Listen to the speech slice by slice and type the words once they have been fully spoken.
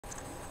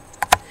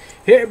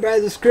Hey everybody,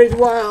 this is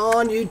CrazyWyatt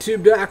on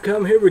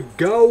YouTube.com. Here we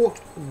go.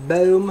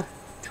 Boom.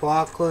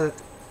 Chocolate.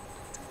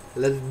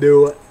 Let's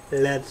do it.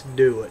 Let's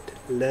do it.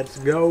 Let's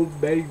go,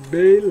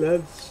 baby.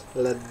 Let's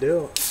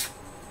do it.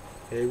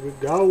 Here we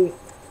go.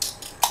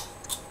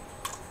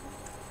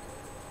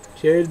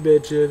 Cheers,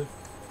 bitches.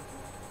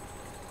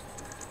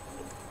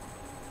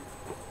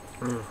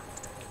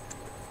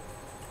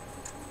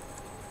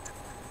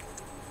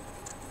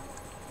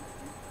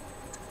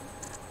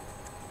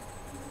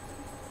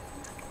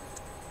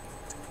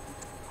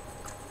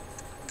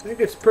 I think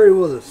it's pretty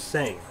well the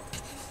same.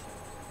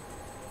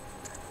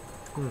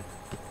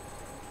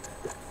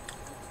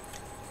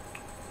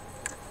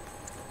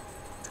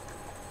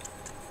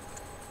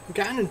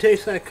 Kind of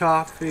tastes like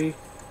coffee.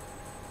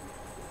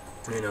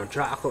 You know,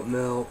 chocolate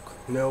milk,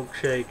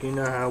 milkshake, you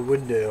know how we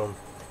do.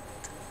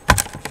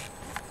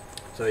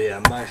 So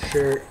yeah, my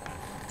shirt,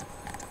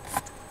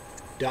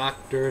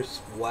 Dr.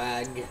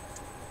 Swag.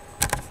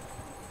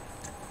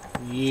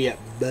 Yeah,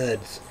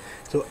 buds.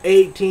 So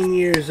 18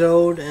 years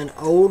old and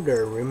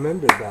older.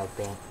 Remember about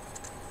that.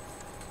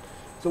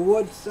 So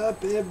what's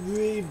up,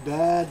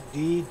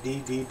 everybody?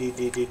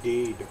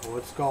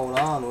 What's going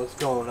on? What's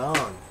going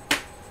on?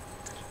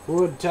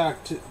 We'll talk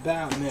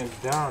about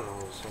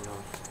McDonald's, you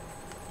know.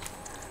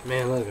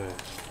 Man, look at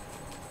this.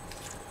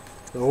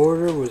 The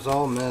order was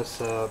all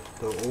messed up.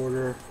 The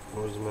order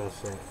was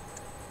messed up.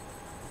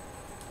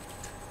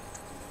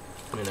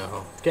 You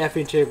know,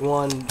 Cafe Chick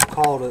 1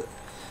 called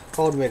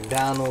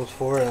McDonald's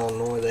for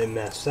Illinois. They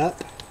messed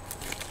up.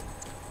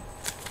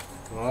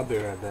 Well, I'll be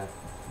right back.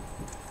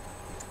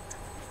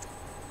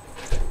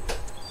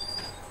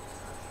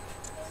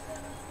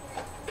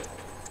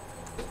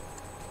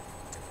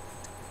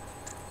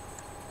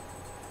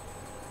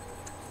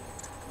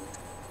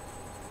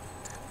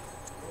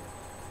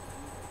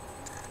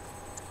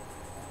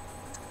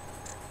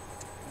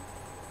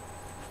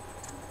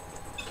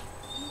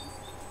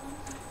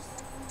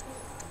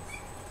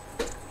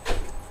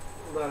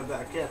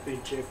 About Cafe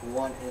Chick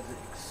 1 is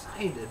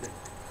excited.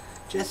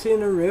 Jesse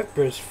and the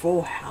Rippers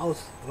Full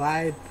House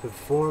live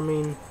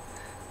performing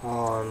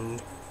on,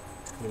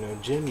 you know,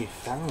 Jimmy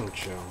Fallon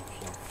show.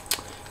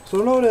 So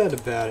no doubt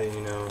about it,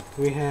 you know,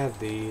 we have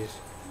these.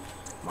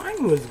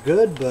 Mine was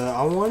good, but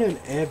I wanted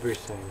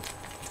everything.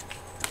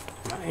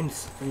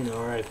 Mine's, you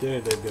know, right there,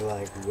 they'd be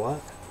like,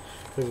 what?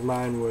 Because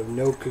mine was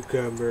no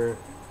cucumber,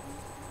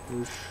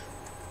 no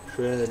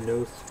shred,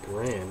 no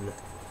spring.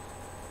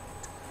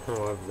 I don't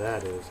know what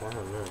that is, I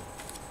don't know.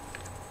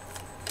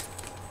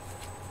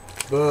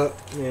 But,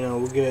 you know,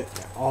 we get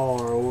all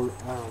our order,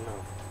 I don't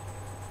know.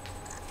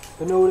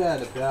 But no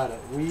doubt about it,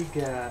 we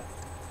got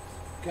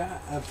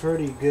a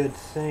pretty good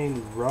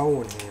thing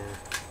rolling here.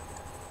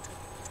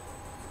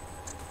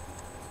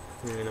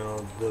 You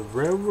know, the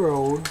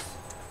railroads,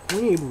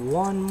 we need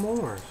one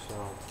more,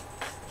 so.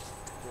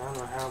 I don't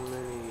know how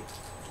many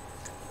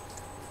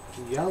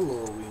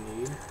yellow we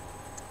need.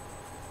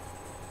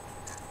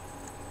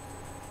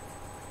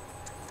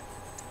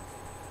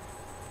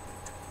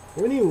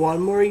 We need one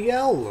more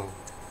yellow.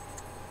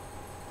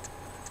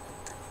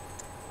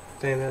 I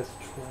think that's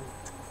 27.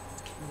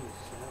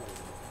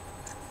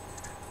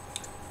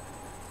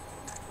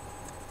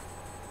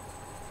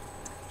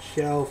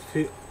 Shelf.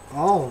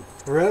 Oh,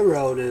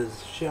 railroad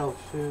is shelf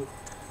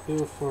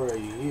due for a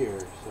year,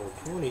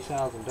 so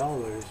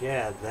 $20,000.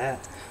 Yeah,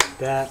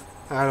 that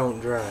I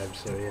don't drive,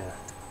 so yeah.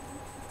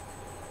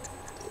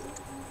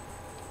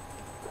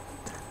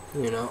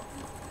 You know.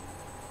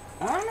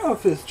 I don't know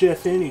if it's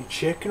just any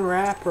chicken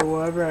wrap or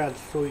whatever. I had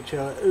to sweet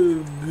child.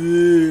 Oh,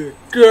 good.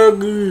 So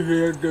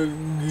good.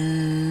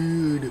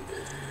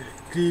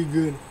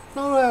 Good.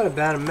 No doubt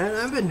about it, man.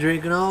 I've been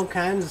drinking all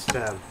kinds of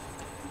stuff.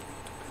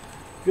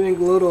 Drink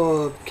a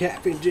little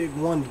Cafe Chick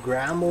 1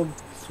 Grammel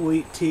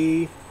sweet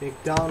tea,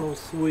 McDonald's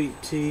sweet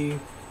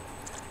tea,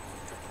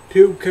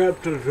 2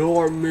 cups of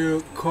soy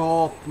milk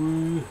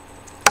coffee.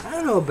 I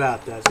don't know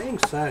about that.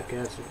 Things suck,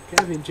 as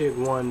Cafe Chick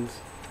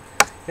 1's.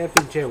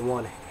 Cafe Chick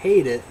 1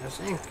 hate it. I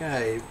think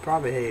I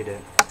probably hate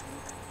it.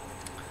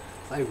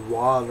 It's like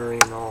watering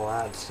and all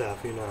that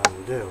stuff, you know how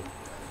to do.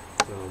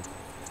 So,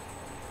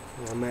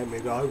 it'll make me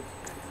go,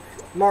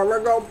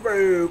 Marla go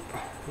poop.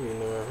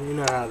 You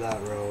know how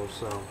that rolls,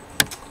 so.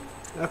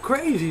 A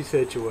crazy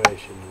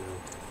situation,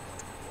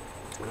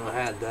 you know. I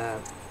had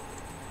that.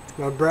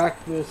 My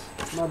breakfast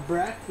was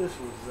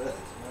this,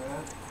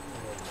 man.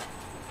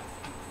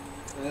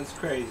 That's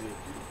crazy.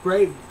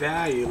 Great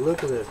value.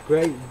 Look at this.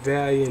 Great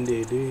value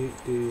indeed. Do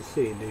you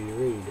see? Do you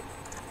read?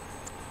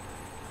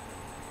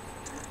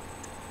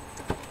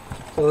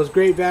 So it's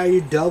great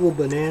value. Double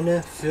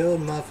banana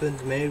filled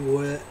muffins made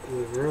with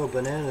real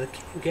banana.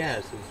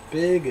 Yes, it's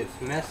big.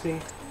 It's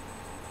messy.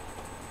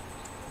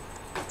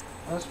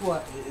 That's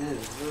what it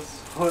is.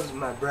 This was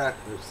my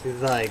breakfast.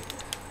 It's like,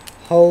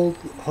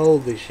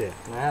 holy shit.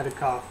 And I had a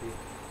coffee.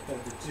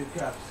 Had the 2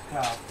 cups of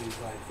coffee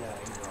like that.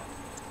 You know.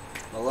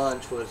 My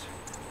lunch was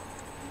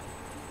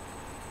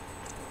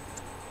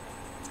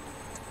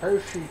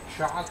Hershey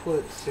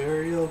chocolate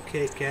cereal,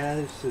 Kit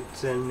Kats,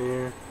 it's in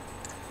there.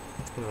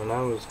 And that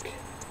was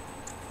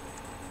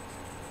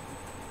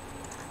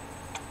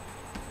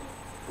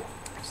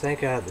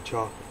think I had the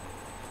chocolate.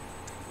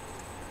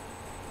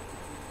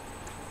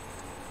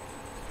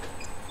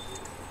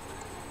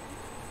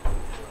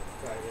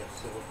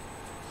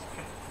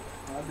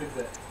 I'll be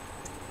back.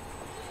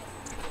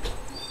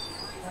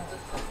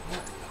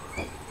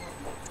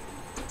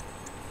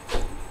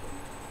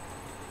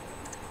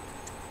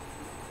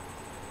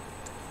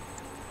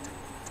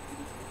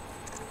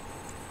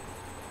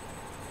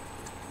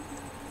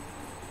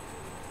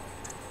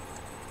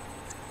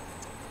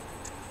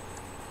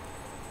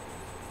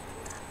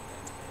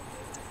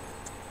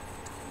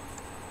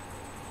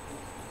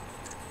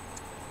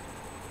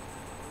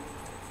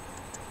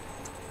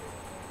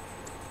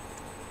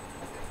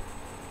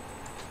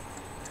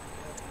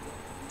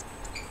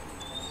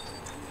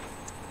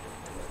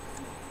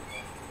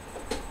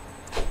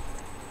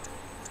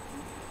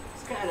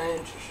 Kind of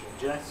interesting.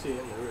 Jesse and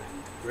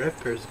the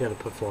Ripper's gonna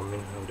perform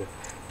in Honda.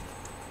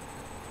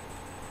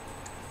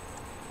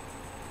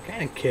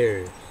 Kind of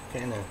curious.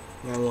 Kind of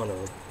not one of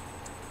them.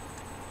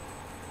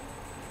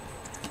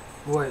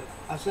 Wait,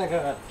 I think I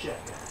gotta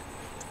check it.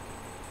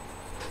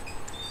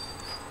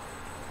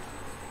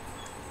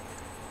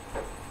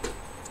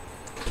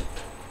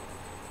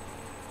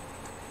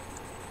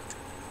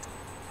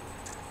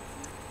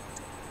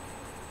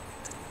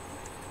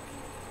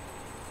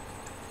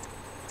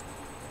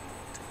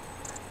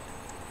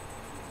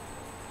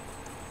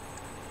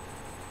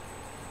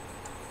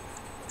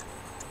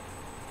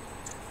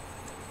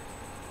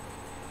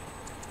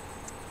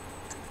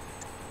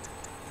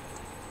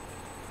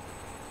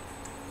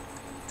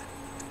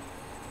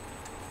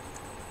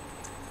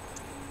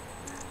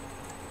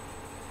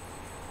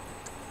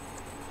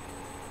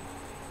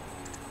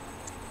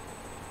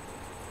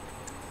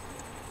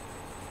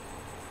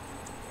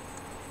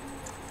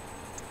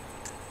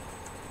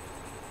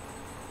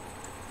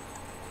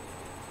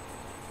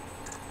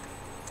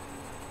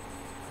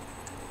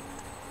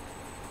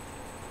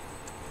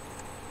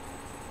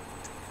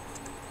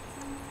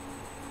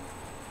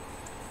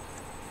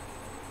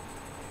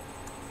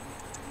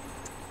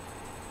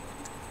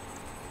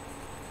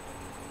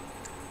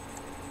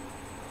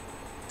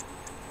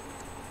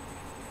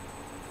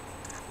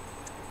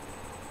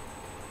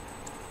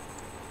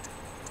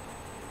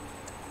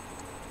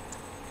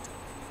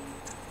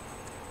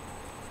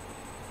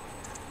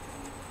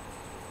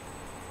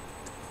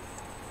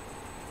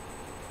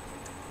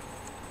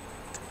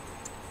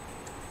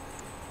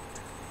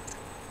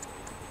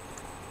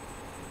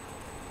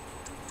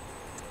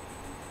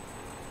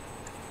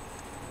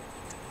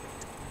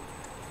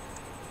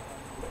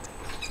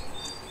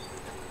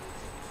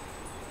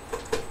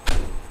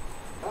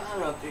 I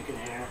don't know if you can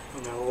hear,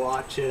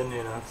 watching,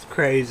 it's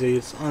crazy,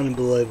 it's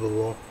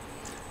unbelievable.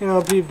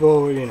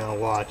 People,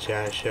 watch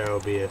that show,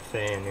 be a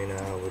fan,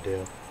 how we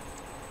do.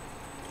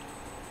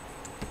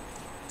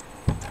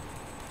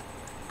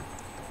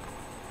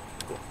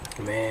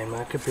 Man,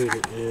 my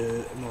computer,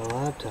 my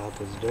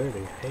laptop is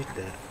dirty, I hate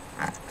that.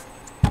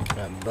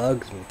 That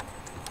bugs me.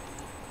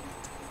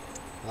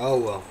 Oh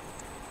well.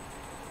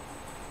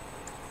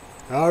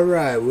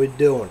 Alright, we're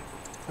doing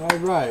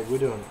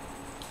it.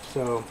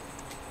 So,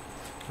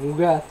 we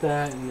got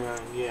that, and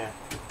yeah.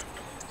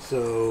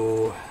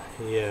 So,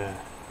 yeah.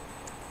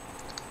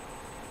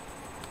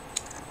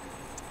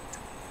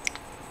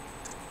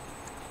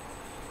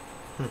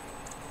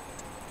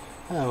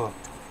 Oh.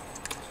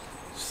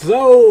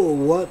 So,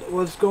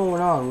 what's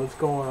going on?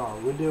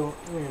 We're doing,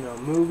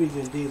 movies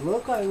indeed.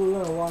 Look like we're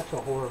gonna watch a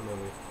horror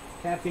movie.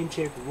 Caffeine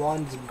Chick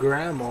One's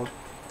grandma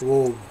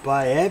will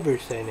buy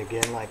everything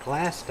again, like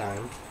last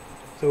time.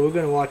 So we're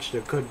gonna watch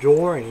The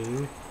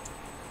Conjuring.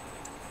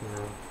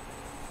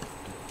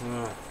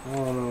 I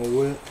don't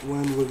know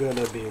when we're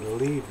gonna be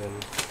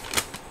leaving.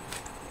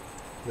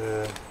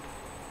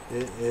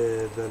 It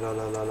is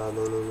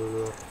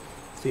Conjuring.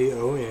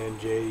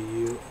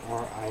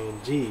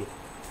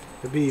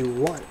 It'll be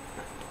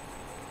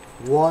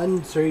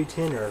 1,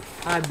 3:10 or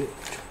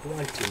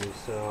 5:20.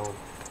 So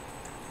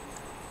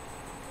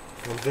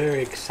I'm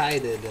very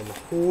excited, and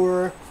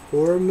horror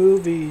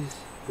movies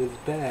is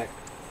back.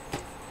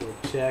 So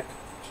check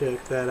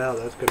that out.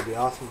 That's gonna be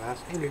awesome. I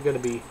think it's gonna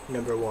be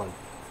 #1.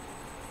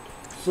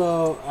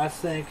 So I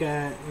think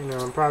I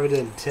probably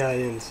didn't tell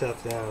you and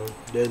stuff that I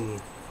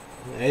didn't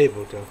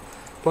able to.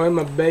 Playing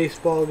my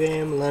baseball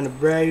game, Atlanta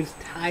Braves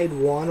tied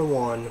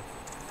 1-1.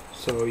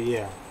 So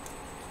yeah,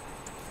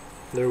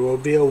 there will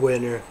be a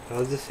winner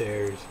of the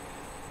series.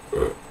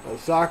 A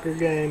soccer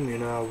game, we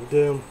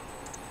do.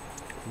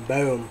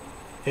 Boom,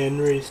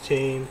 Henry's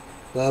team,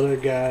 the other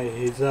guy,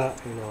 he's up,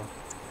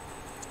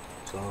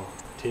 So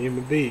team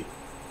of beat.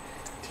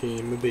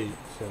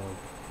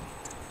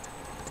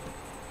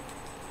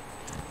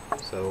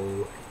 So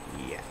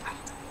yeah.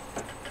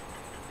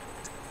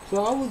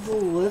 So I was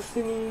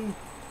listening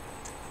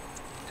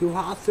to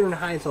Hawthorne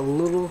Heights, a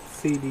little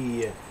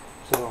CD.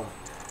 So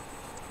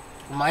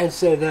I might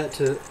say that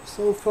to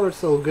So Far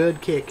So Good,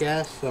 kick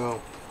ass.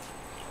 So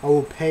I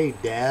will pay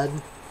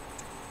Dad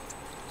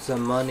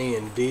some money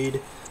indeed.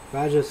 If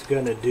I'm just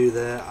gonna do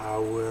that, I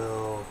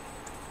will.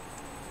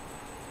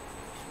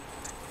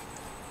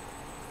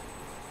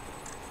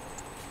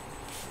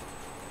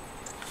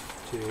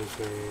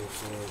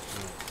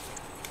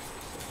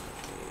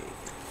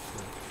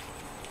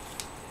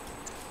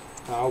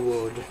 I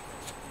would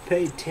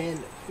pay $10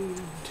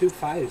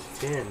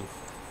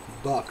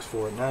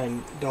 for it,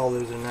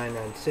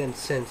 $9.99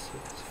 since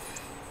it's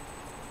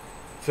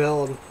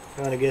filled.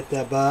 I'm gonna get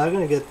that, but I'm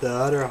gonna get the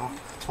other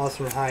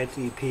Austin Heights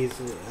EPs,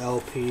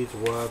 LPs,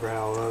 whatever,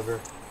 however.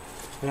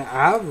 And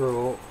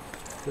Avril,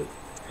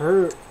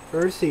 her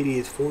CD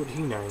is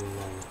 $14.99.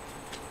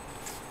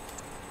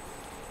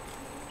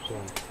 So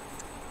I'm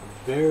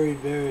very,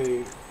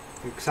 very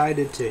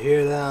excited to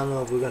hear that. I don't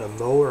know if we're gonna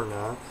mow or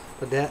not,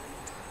 but that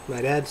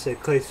my dad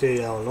said Clay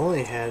City,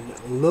 Illinois had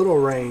little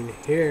rain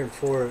here in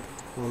Fort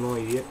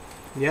Illinois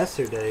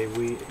yesterday.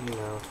 We,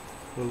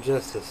 and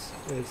just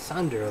it's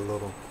under a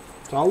little.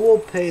 So I will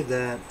pay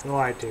that. No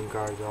iTunes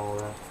cards, all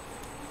that.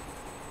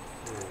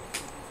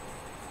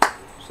 Yeah.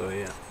 So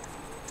yeah.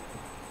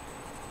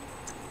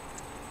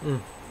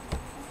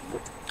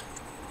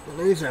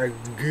 These are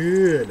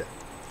good.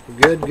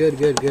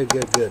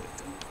 Good.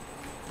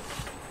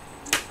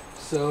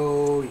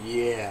 So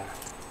yeah.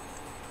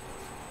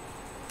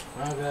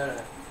 I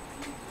gotta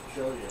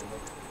show you.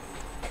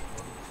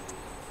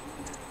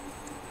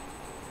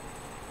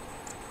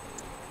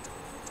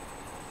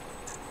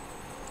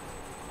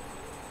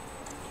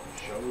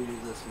 Show you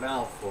this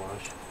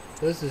mouthwash.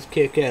 This is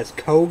kick-ass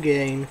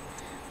Cogaine.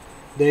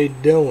 They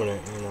doing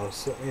it,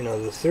 So,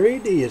 the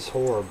 3D is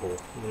horrible.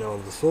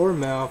 The sore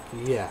mouth,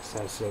 yes,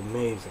 that's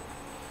amazing.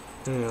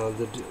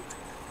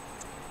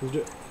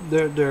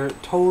 Their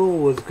total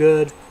was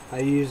good. I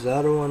used the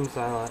other ones.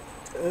 I like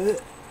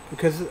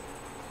because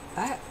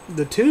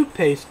the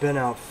toothpaste's been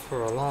out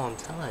for a long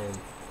time.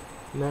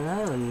 Man,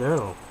 I don't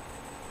know.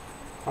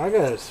 I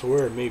gotta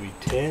swear, maybe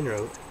 10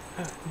 or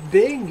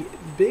big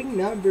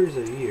numbers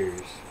of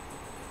years.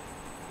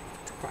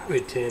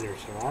 Probably 10 or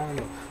so. I don't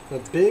know.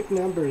 But big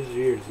numbers of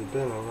years have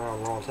been around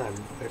a long time.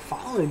 They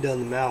finally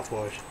done the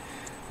mouthwash.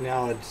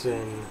 Now it's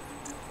in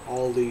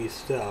all these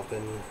stuff,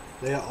 and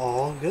they're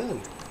all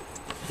good.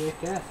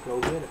 Kick ass, go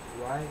get it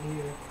right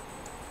here,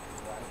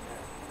 right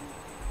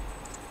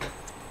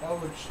now. I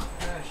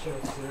show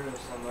through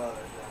some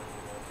others down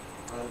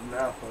here.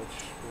 Mouthwash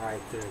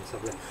right there and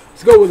stuff like that.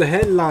 Let's go with the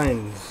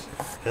headlines.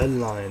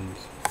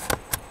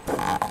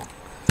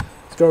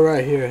 Let's go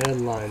right here,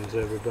 headlines,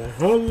 everybody.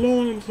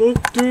 Headlines,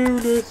 let's do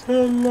this.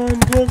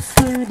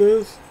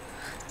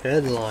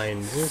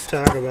 Headlines, let's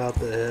talk about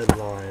the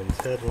headlines.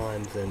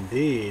 Headlines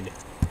indeed.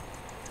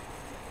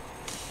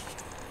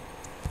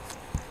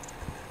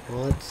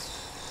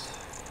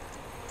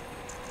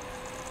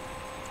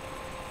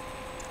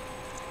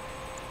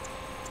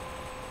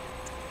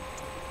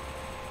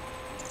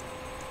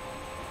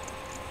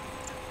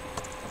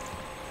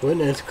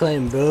 Witness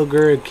claimed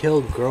Bilger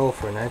killed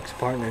girlfriend.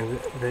 Ex-partner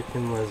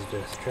victim was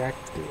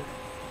distracted.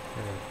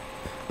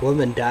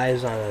 Woman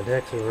dies on a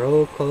Texas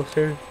roller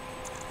coaster.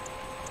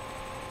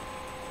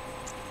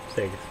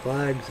 Six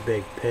Flags.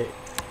 Big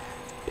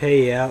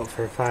payout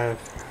for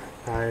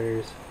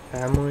firefighters'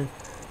 family.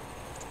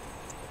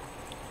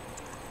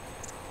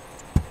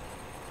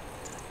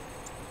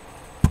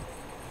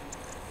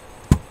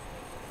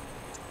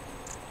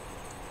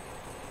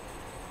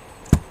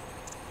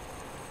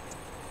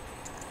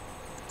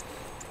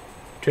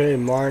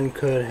 Trayvon Martin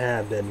could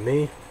have been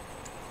me.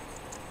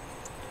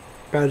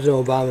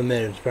 President Obama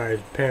met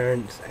inspired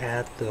parents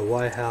at the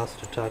White House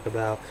to talk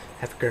about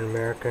African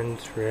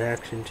Americans'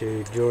 reaction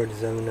to George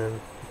Zimmerman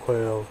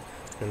acquittal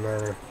and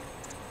murder.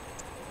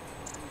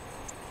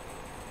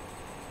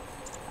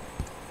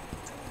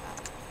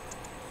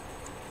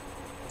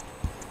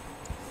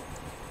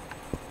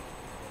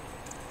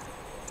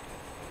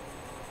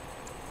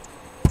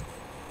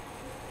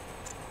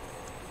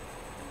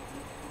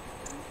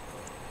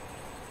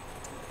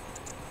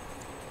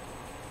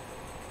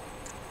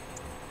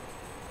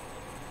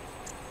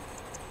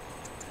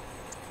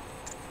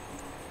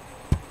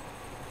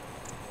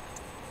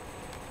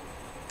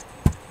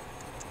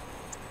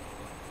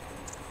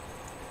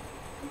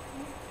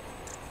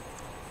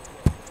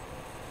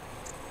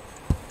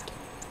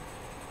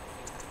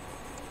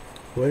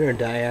 Winner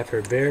die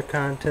after beer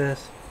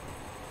contest.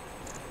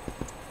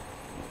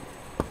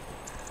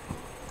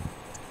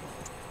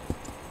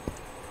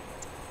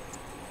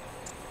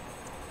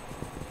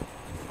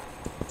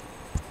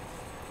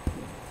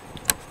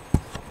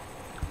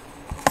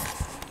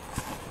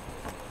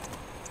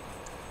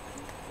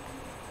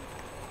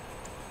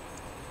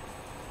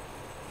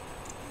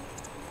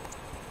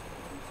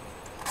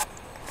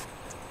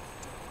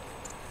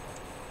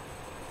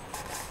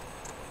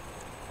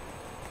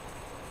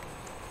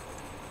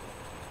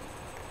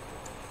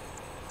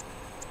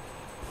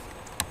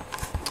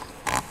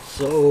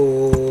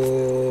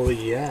 So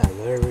yeah,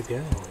 there we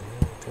go.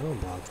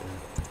 About that.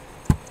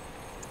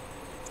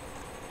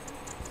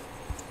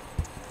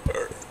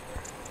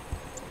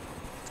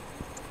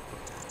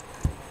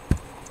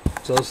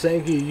 So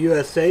thank you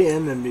USA,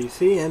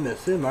 MNBC,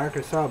 MSN,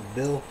 Microsoft,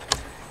 Bill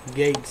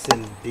Gates,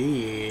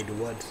 indeed.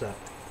 What's up?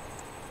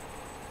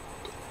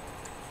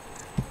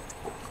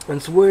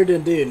 It's weird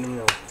indeed,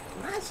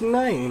 Last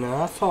night, you know,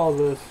 I saw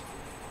this.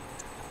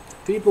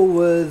 People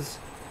was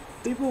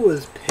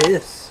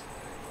pissed.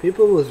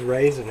 People was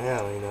raising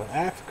hell, you know.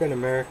 African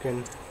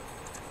American,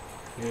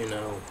 you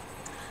know,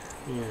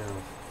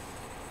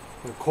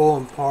 they're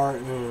pulling apart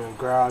in a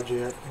garage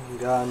yet,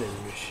 gun,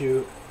 and you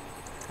shoot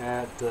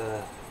at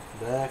the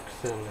X,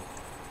 and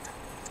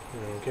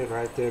kid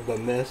right there, but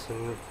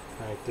missing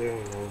right there,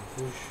 you know,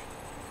 whoosh.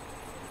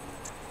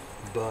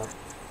 But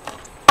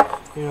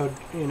you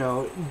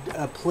know,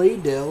 a plea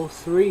deal,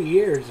 3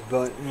 years,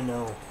 but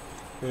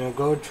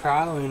go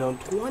trial,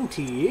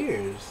 20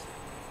 years.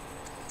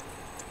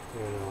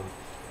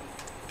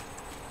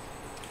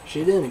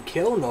 She didn't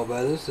kill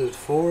nobody. This is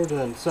Ford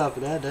and stuff.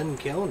 That didn't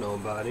kill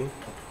nobody.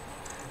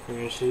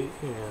 And she,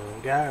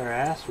 got her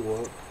ass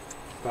whooped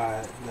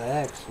by the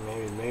ex,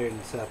 maybe married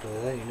and stuff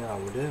like that. You know how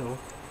we do.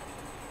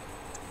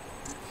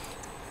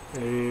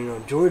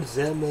 And George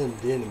Zimmerman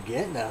didn't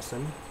get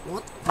nothing.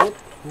 What the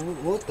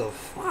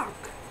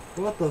fuck?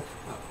 What the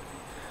fuck?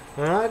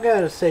 And I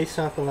gotta say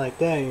something like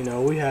that.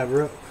 We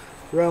have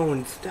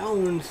Rolling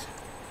Stones,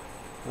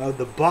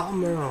 the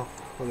bomber on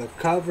the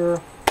cover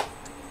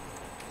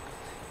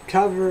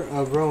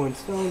of Rolling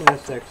Stone.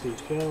 SXE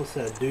Phil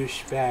said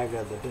douchebag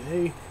of the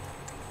day.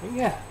 And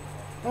yeah,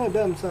 what a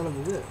dumb son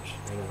of a bitch,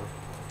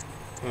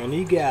 And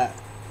he got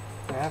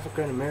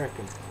African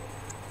American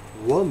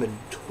woman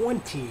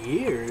 20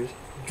 years.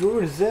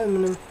 George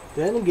Zimmerman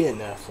didn't get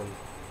nothing.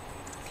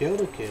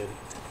 Killed a kid,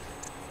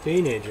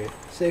 teenager,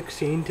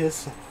 16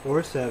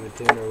 or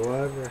 17 or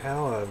whatever,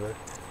 however.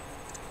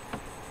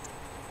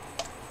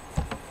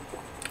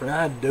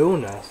 Not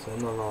doing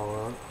nothing and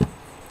all that.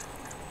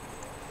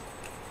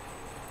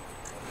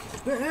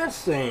 But that's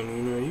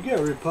saying, you got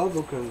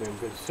Republicans and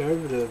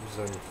conservatives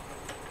and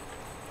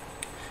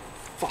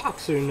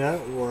Foxer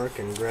Network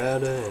and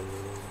Greta and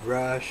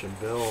Rush and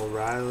Bill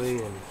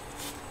O'Reilly and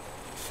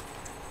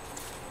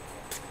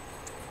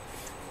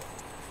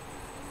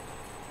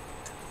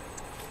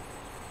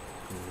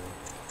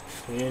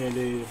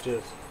Kennedy,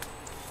 just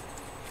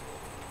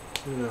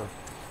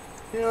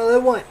they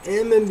want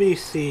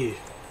MNBC,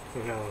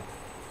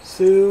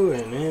 Sue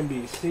and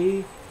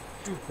NBC.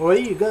 What are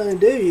you gonna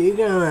do? You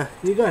gonna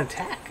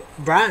attack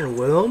Brian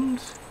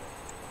Williams?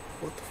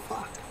 What the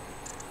fuck?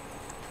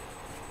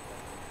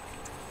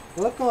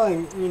 Look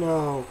like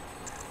the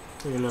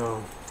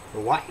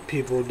white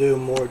people do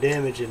more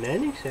damage than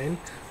anything.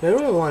 They're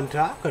the one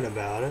talking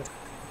about it.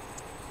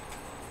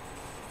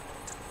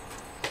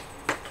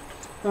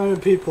 Other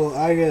people,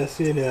 I guess,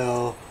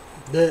 the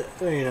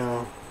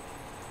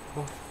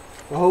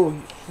whole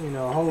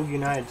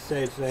United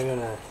States, they're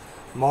gonna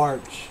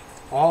march.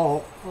 The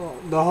whole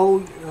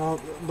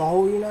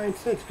United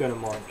States gonna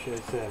march. They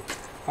said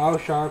Al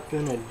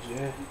Sharpton and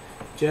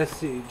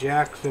Jesse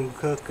Jackson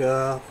Cook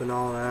up and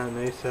all that, and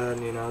they said,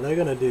 they're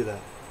gonna do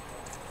that.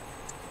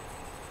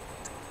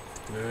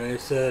 And they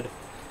said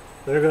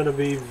they're gonna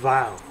be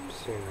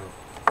violence,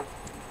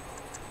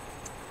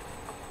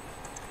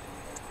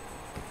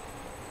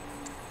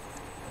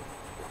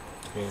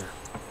 Yeah.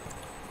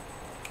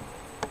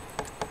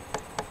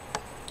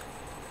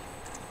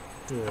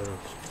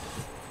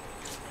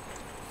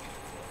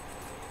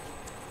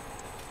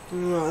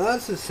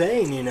 That's the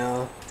saying,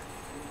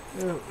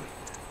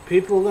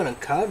 people are gonna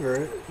cover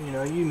it,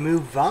 you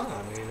move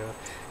on,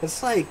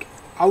 It's like,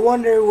 I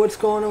wonder what's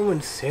going on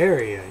in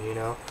Syria,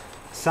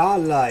 Saw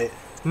like,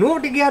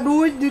 Dynamic,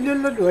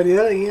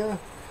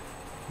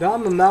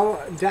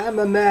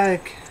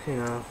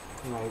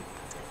 like,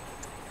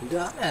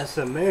 dumbass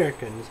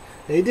Americans,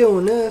 they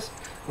doing this.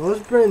 Well,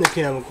 let's bring the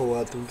chemical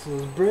weapons,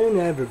 let's bring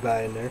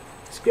everybody in there,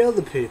 let's kill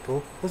the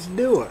people, let's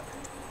do it.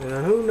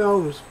 Who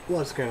knows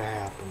what's gonna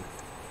happen.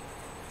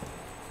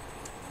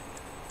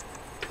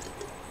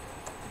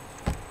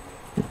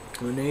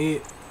 When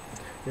they,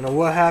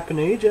 what happened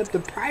to Egypt, the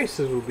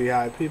prices will be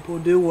high. People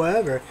will do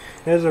whatever.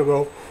 As they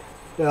go,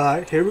 they're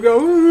like, here we go,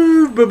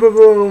 ooh, boom, boom,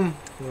 boom.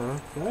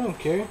 I don't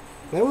care.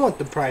 They want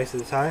the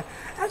prices high.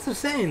 That's the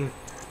saying.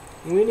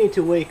 We need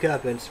to wake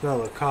up and smell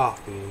the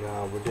coffee,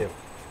 how we do.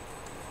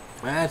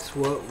 That's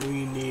what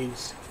we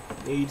needs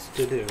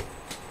to do.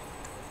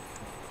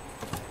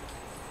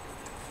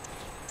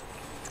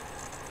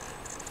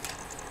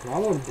 I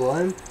won't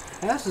blame.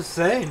 That's the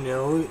saying,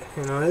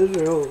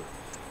 Israel,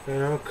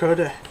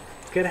 could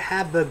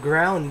have the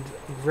ground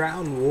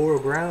war,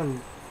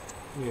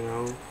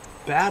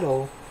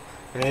 battle,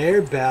 an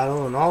air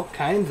battle, and all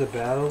kinds of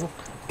battles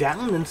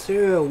down in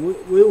Syria.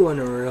 We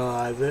wouldn't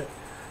realize it.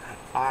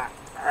 Like,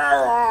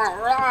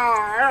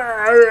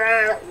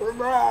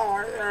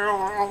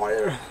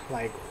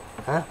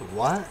 huh?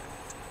 What?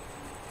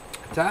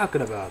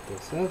 Talking about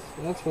this.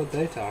 That's what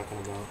they talking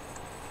about.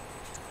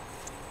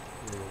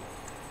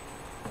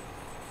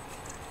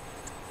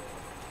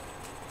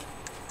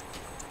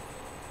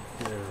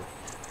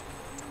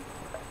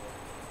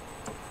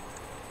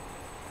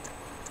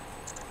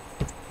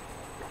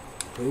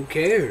 Who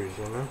cares,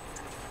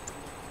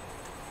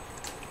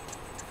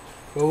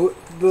 But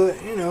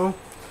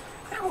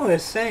I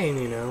was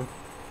saying,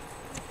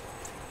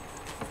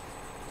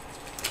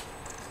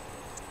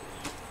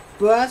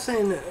 But I'm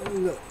saying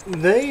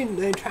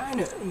they trying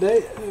to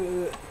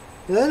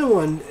the other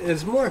one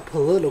is more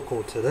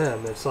political to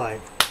them. It's like,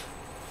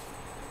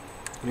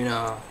 you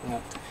know,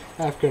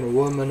 African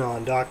woman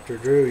on Dr.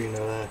 Drew, you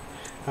know, that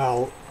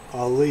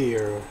Ali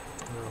or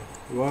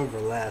whatever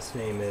her last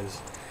name is.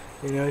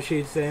 You know,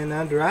 she's saying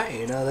that's right.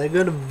 You know, they're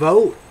gonna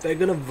vote. They're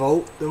gonna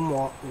vote them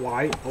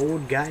white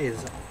old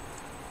guys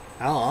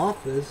out of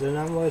office. And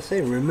I'm gonna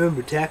say,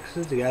 remember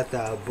Texas? You got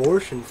the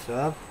abortion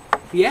stuff.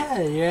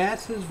 Yeah, your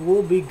asses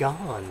will be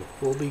gone.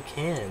 Will be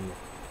canned.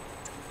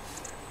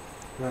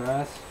 Well,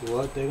 that's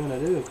what they're gonna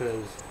do,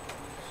 because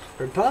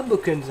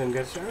Republicans and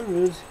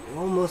conservatives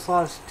almost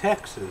lost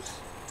Texas.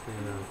 You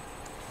know,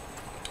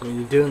 when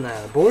you're doing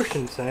that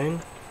abortion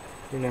thing,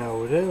 you know,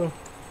 we do.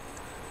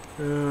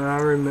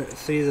 I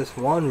see this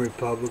one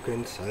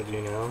Republican said,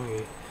 you know,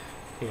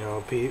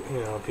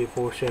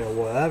 people should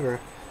whatever,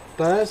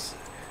 but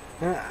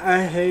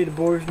I hate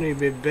abortion to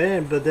be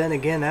banned. But then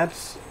again,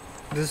 that's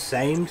the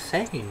same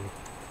thing.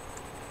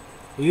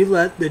 You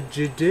let the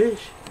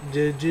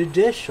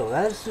judicial,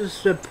 that's the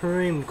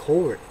Supreme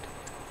Court.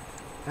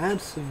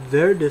 That's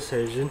their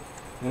decision,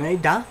 and they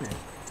done it.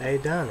 They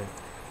done it.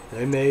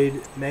 They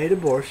made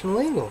abortion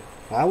legal.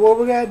 That's what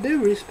we gotta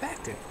do.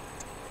 Respect it.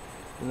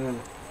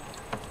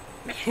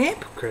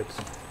 Hypocrites.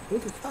 Who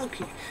the fuck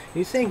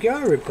you think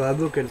y'all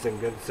Republicans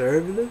and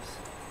conservatives?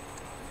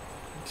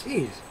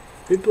 Jeez.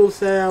 People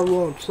say I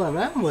won't slim.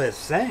 I'm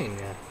just saying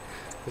that.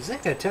 I'm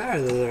sick and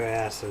tired of their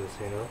asses,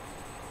 you know.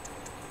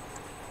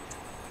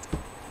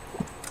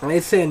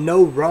 They say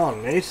no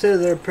wrong. They say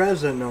their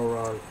president no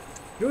wrong.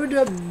 George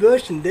W.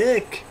 Bush and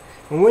Dick.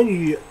 And when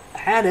you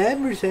had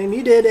everything,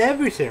 you did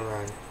everything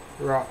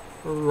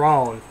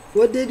wrong.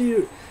 What did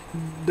you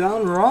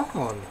done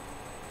wrong?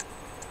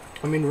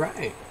 I mean,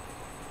 right.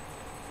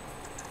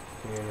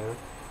 You know.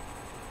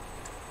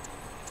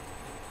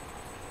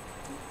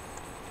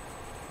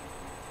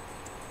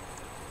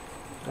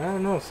 I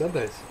don't know,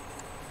 somebody's.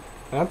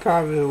 I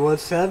probably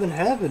was 7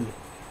 Heaven.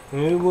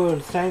 We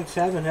would thank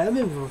 7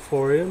 Heaven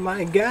for you.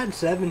 My God,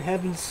 7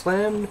 Heaven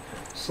slam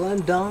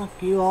dunk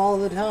you all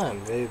the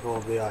time. People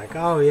will be like,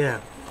 oh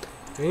yeah.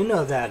 You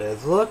know that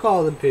is. Look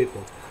all the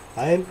people.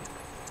 They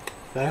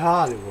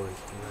Hollywood. You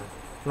know.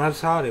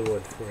 That's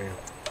Hollywood for you.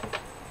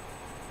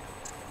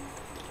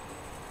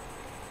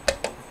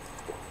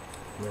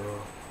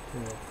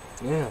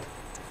 Yeah.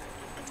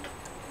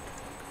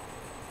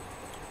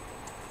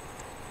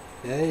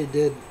 Yeah, he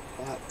did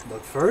the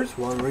first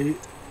one,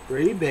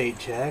 rebate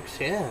checks,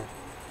 yeah.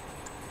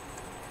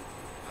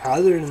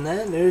 Other than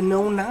that, there's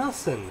no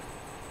nothing.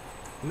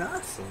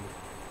 Nothing.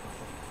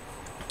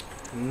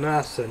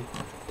 Nothing.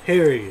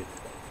 Period.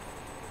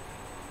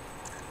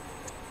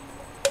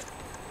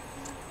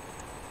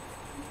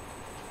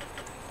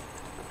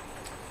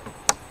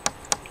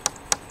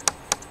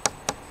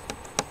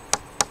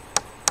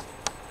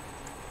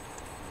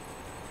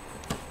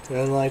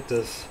 And like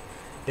this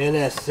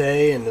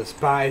NSA and the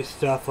spy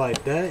stuff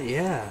like that,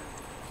 yeah.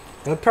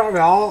 They've probably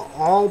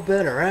all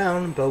been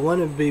around, but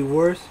wouldn't it be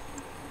worse?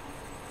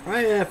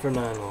 Right after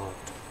 9/11.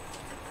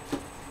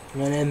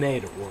 And they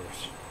made it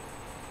worse.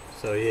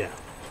 So yeah.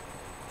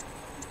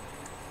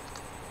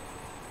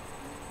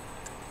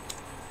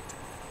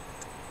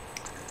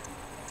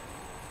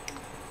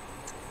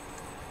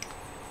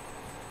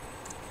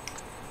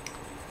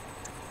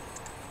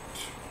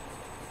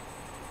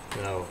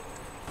 No.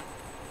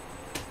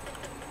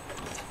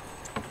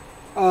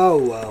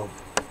 Oh well.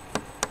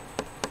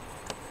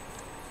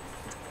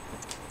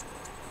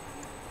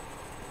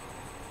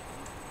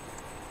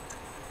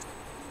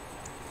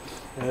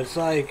 It's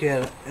like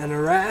in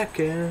Iraq,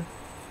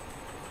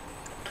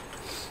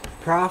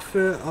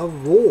 prophet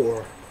of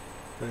war,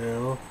 you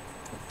know.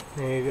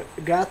 You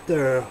got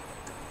their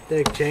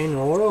big chain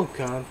oil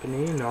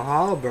company, you know,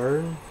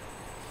 Halliburton.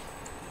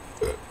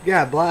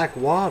 Got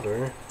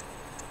Blackwater,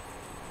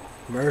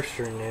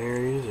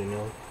 mercenaries, you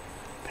know,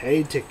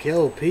 paid to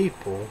kill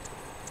people.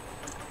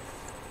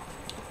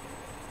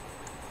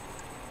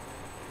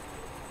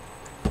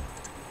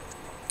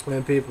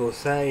 When people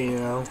say, you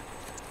know,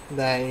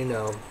 that, you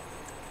know,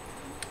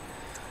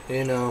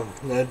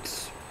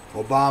 that's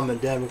Obama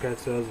and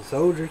Democrats as the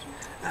soldiers.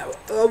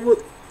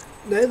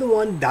 They're the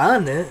one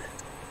done it,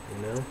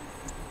 you know.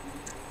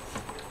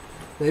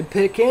 They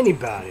pick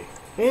anybody.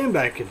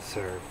 Anybody can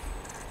serve.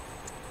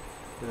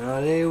 You know,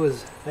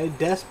 they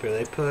desperate.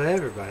 They put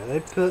everybody.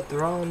 They put the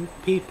wrong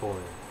people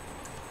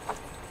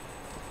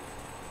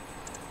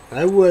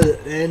in.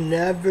 They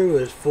never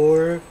was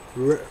for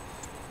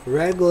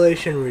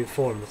regulation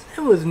reforms.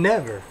 It was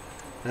never.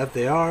 If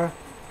they are,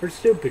 for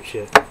stupid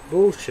shit.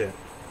 Bullshit.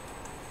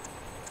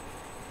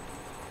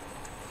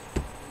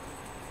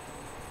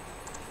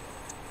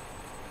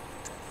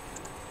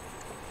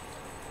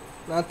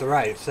 Not the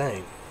right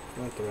thing.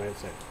 Not the right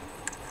thing.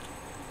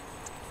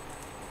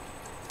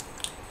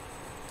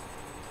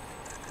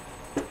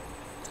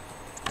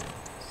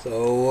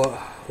 So,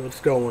 what's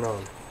going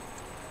on?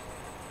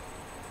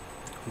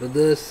 But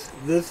this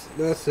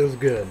is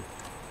good.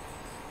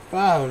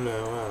 I don't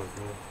know.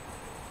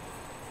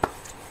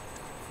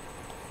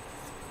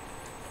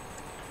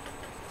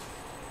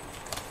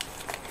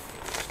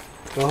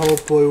 So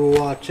hopefully we'll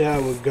watch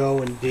out with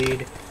Go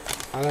Indeed.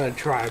 I'm gonna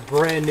try a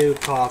brand new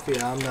coffee.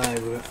 I'm not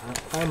even.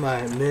 I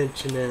might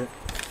mention it.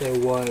 Say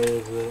what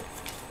is it?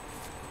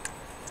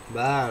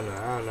 But I don't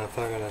know. I don't know if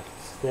I'm gonna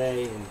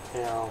stay and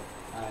tell.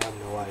 I have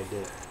no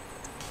idea.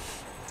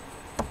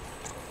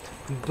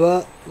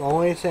 But the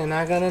only thing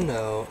I gotta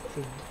know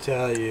to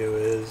tell you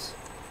is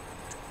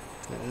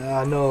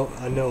I know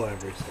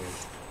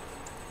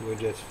everything. We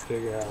just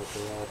figure out the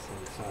rest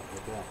and stuff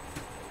like that.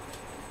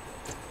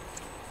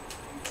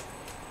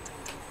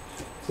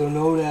 So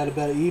no doubt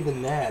about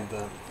even that,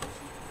 but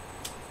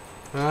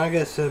I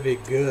guess that'd be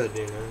good,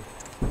 you know.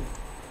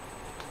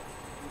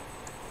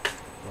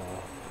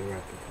 Well, be right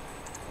back.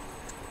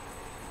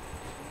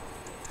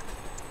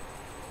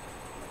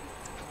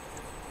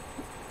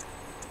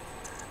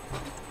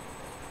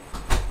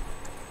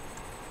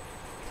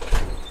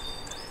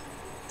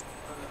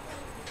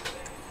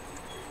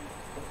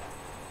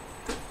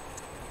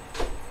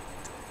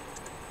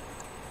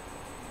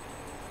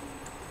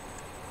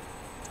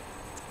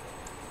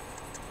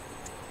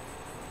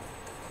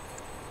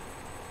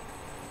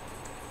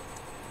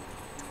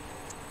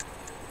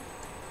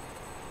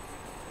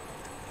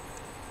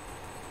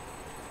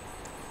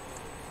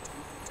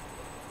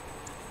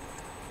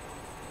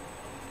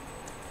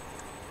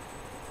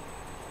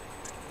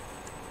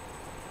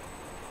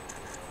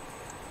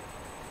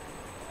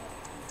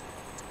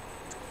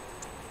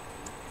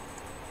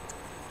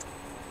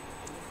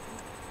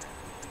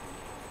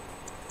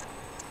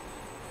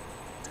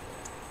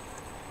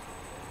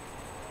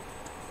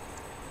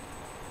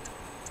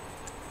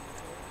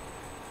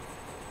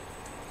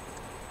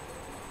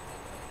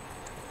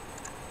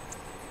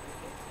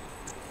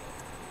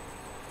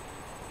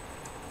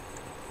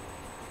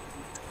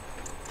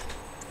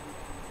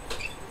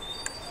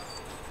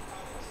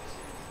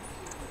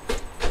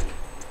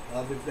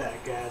 I'll be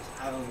back, guys.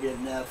 I'm gonna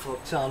get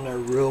Netflix on there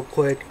real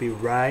quick. Be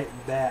right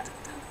back.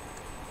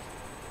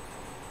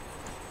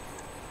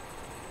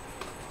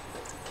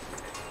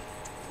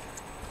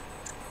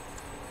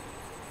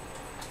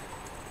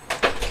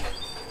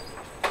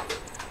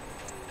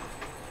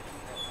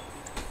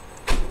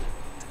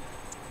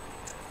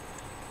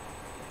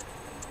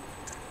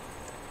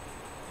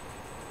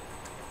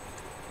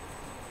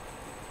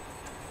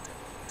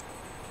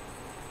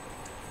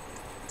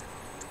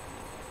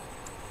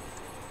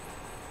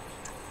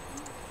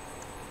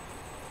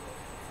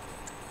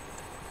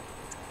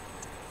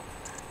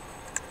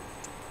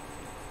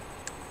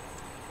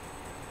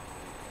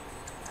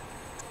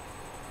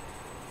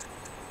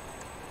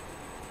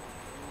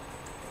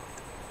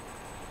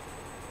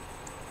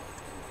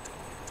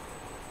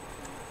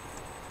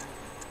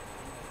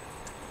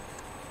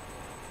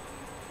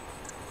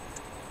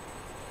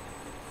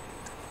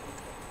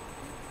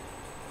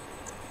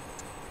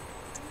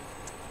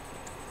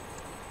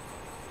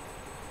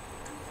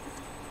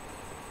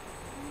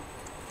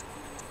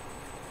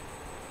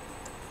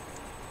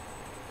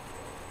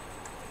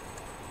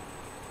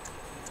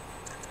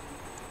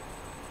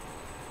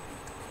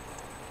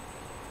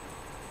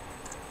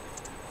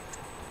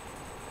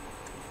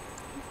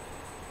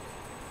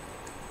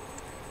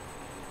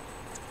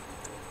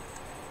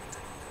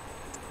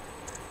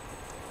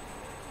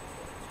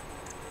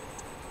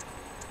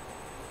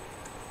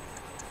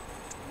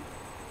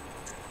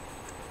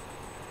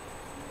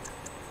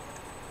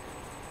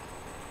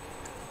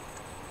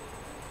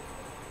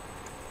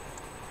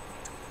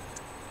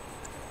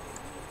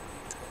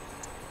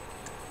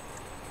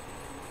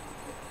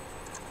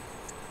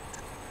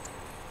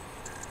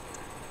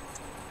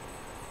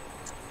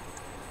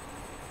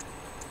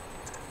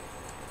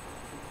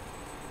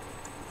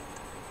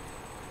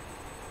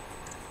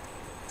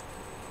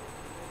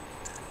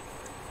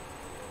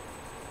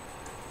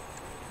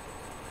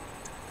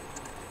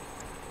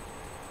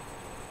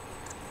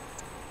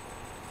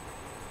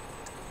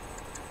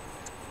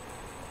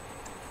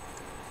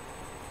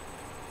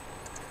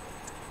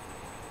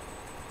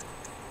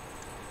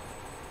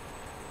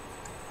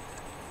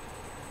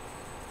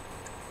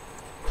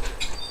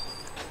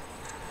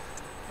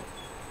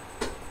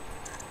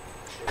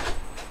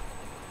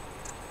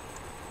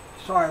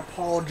 Sorry, I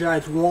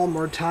apologize one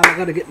more time. I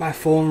gotta get my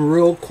phone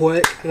real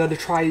quick. I gotta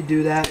try to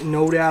do that,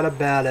 no doubt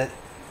about it.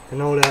 I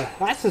know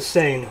that's the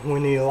saying. We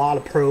need a lot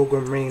of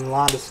programming, a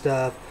lot of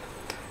stuff.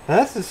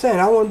 That's the saying.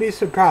 I wouldn't be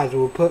surprised.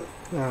 We'll put,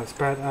 I was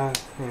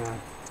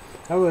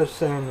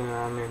saying,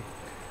 I mean,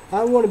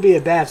 I wouldn't be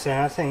a bad thing.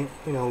 I think,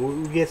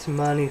 we get some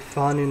money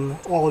funding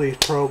all these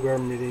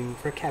programming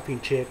for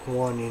Captain Chick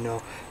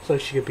 1, so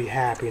she could be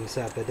happy and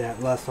stuff like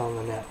that, less on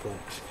the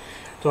Netflix.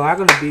 So I'm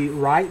going to be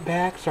right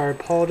back. Sorry, I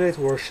apologize.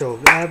 Worst show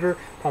ever.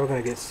 Probably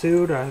going to get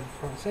sued. I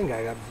think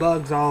I got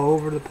bugs all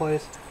over the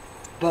place.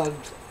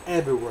 Bugs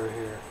everywhere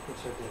here. It's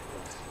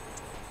ridiculous.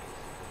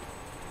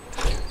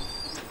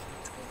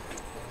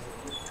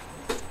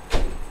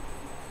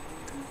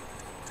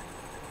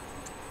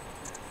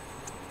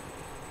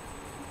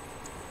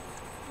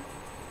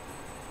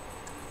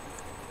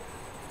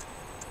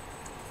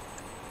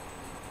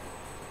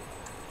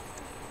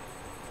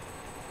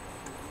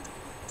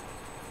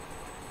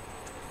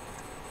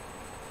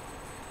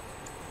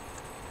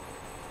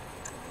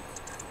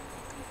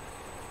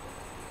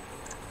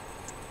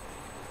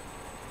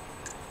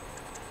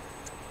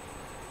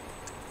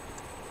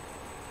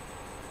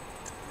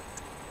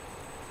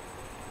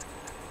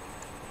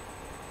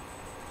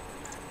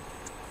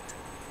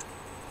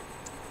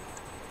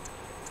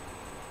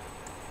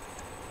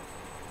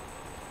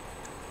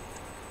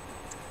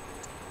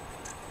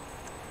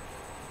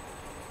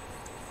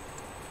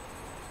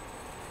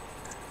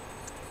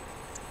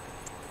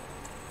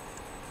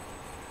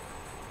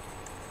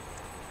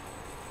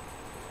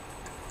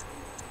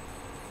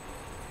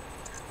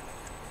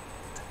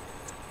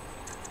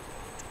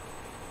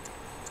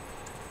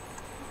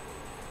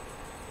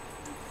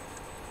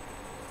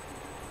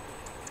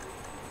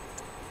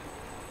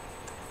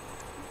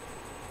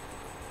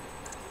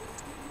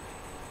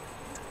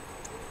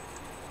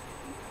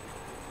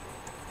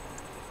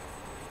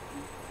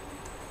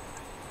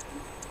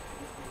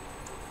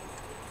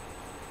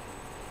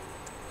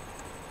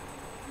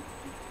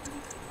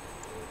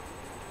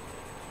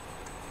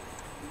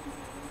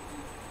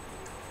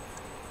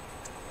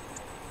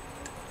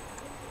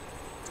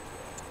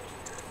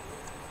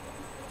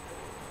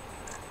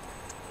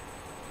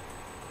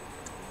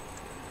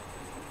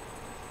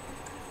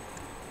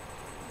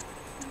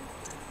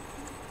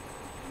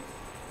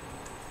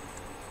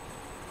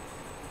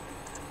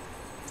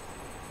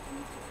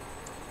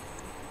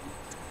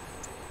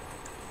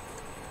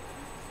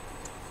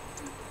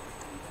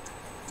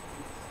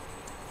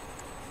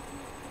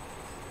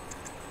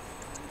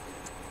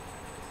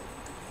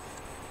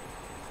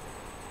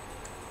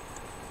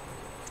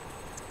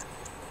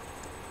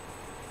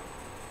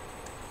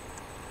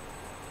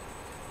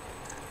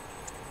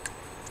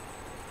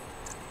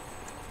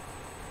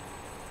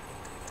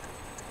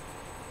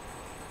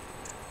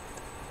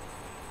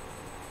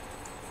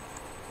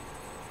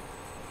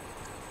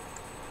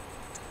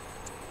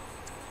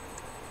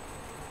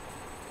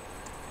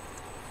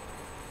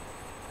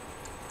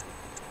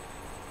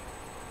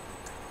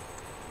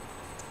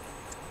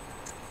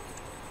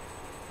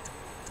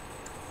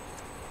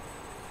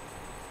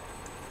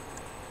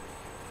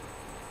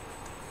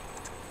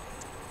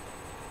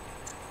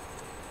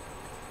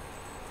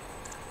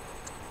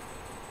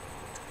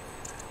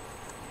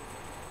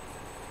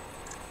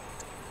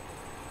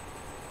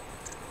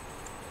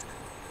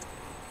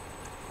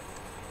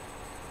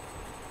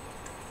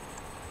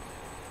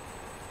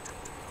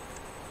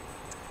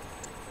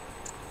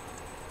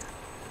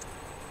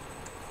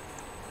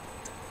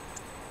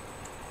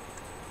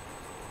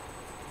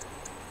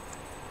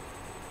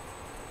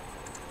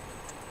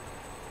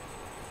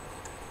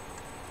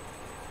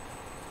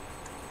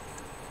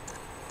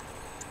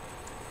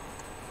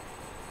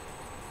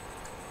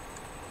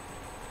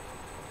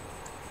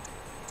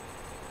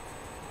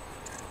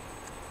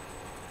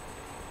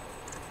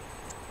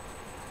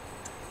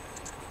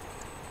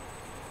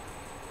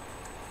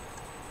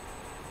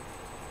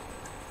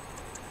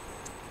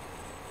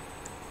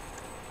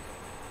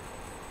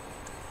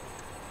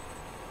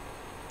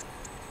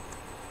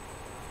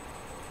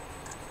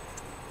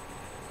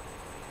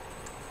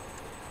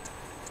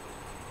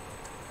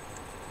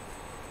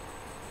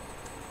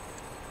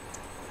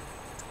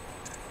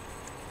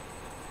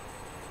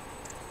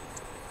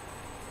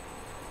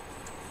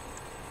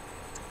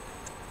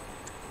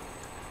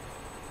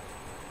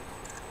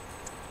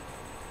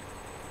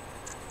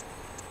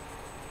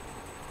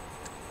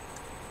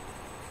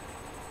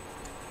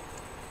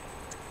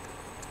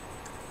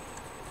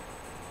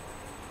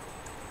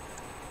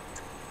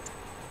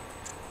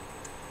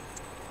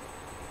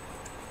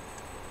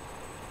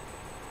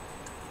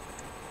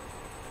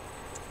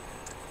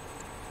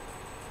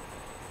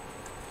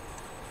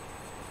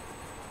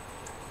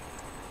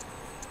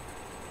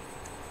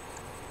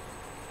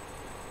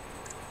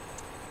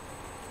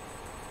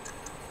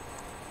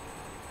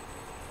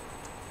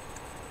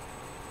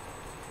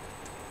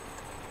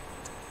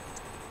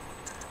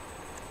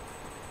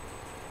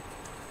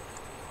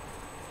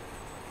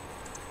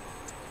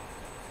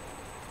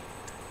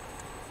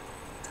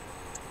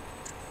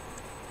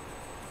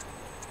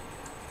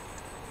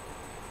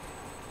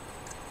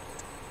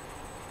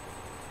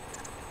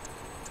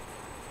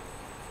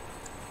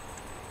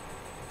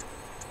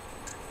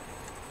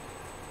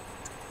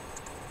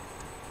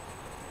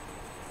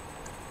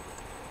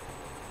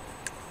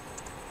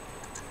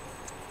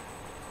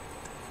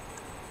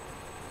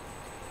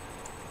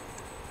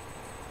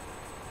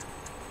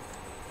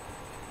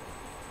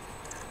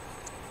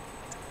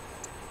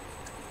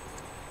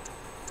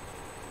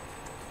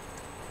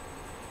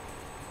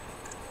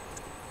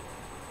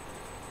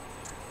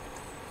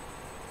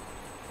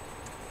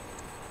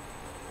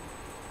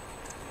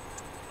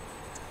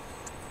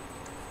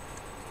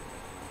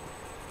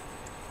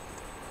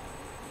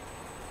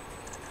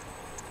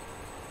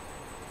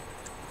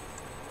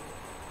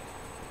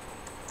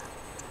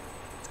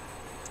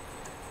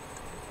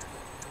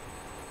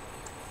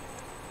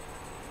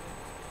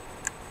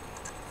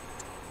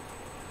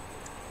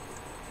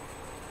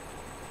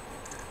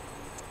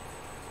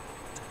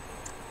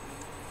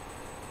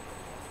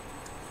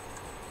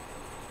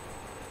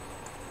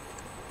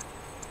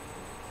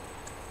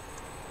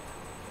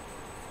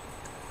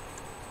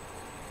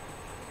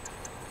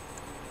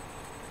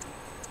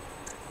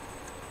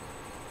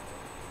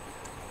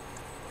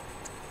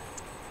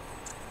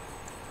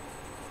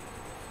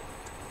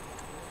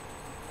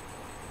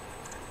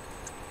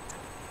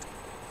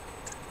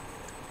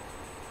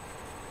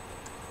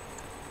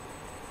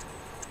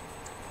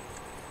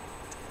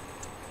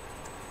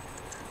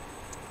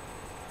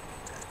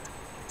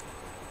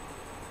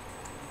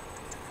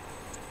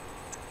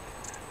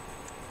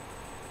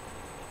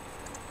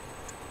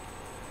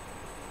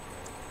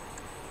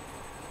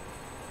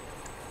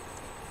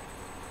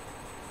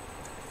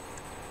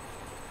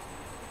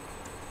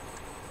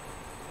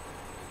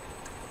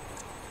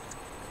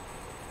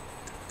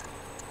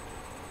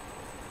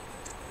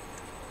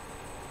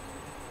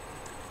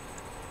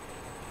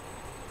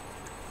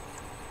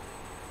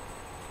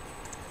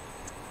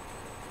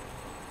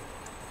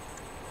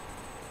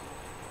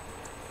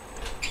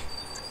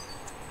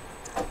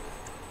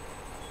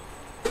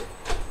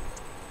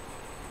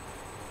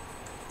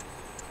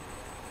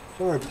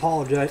 I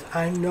apologize.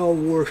 I know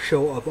worst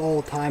show of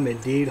all time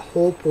indeed.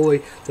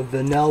 Hopefully the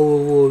vanilla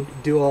will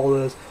do all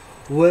this.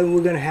 When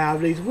we're gonna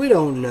have these, we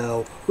don't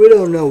know. We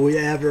don't know we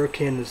ever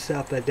can and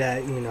stuff like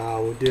that, you know, I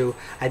will do.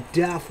 I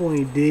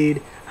definitely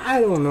did.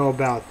 I don't know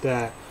about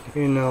that.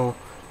 You know,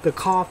 the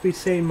coffee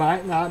say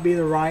might not be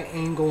the right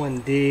angle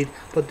indeed,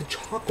 but the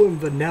chocolate and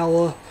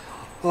vanilla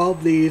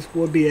of these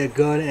would be a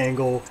good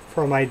angle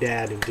for my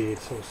dad indeed.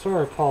 So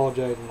sorry,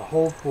 apologizing.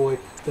 Hopefully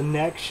the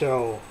next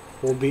show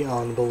will be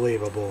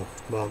unbelievable,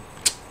 but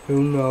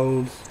who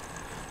knows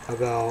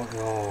about it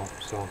all.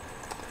 So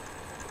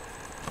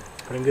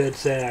I'm good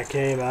saying I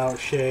came out,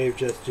 shaved,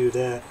 just do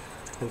that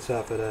and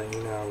stuff like that,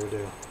 you know how we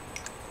do.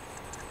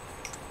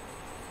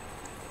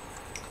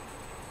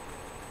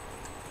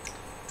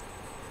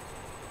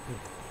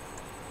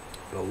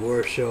 The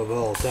worst show of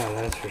all time,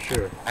 that's for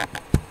sure.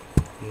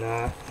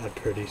 Not a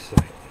pretty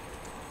sight.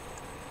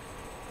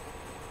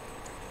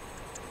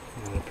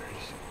 Not a pretty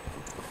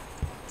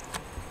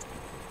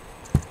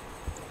sight.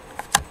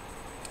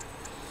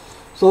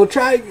 So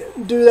try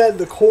to do that.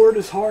 The cord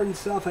is hard and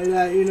stuff like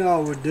that. You know I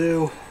would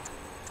do.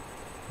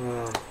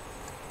 You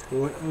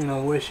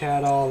know, wish I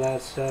had all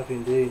that stuff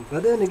indeed.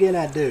 But then again,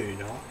 I do. You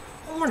know,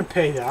 I want to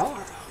pay that.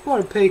 I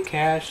want to pay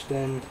cash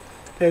than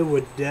pay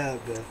with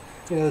debit.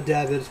 You know,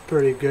 debit's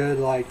pretty good,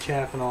 like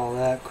check and all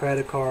that.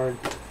 Credit card,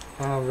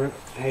 I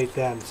hate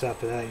that and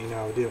stuff like that. You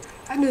know, I do.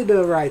 I do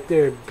that right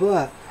there,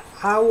 but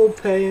I will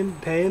pay him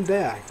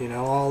back. You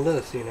know, all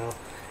this. You know,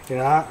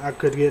 I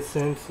could get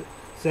since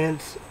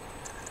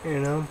you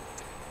know,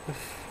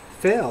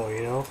 fail.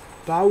 You know,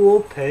 but I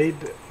will pay.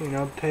 You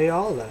know, pay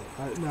all that.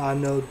 I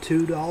know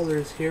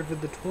 $2 here for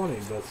the 20,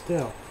 but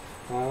still,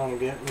 I want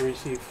to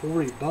receive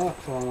 $40. I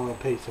want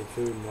to pay some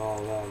food and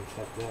all that and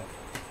stuff like that.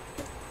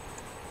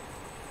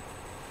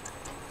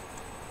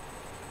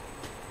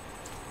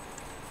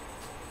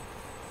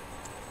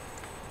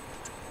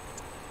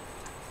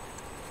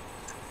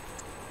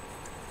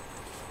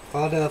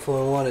 I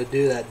definitely want to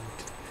do that,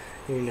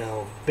 you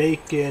know,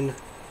 bacon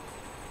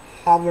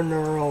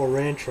habanero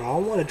rancher. I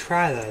want to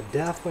try that. I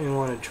definitely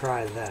want to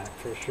try that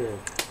for sure.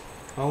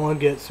 I want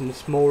to get some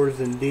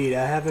s'mores indeed.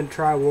 I haven't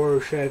tried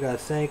Warrior Shake. I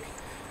think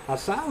I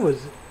saw it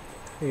was,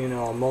 you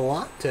know, a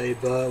latte,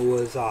 but it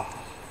was a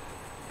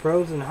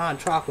frozen hot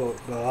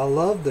chocolate. But I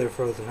love their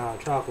frozen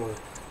hot chocolate.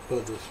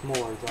 But the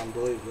s'mores,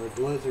 unbelievable. Their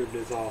Blizzard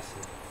is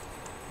awesome.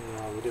 You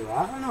know, we do.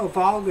 I don't know if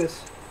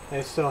August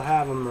they still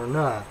have them or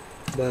not.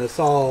 But it's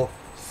all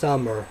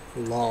summer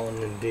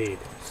long indeed,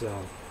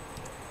 so.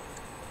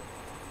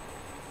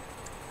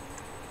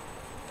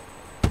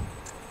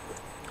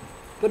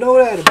 But no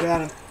doubt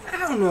about it. I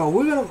don't know.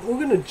 We're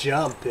gonna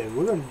jump in.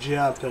 We're gonna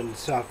jump and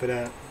stuff like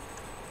that.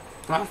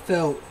 I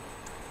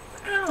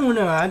don't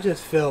know. I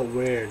just felt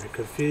weird,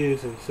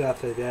 confused and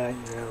stuff like that.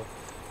 You know,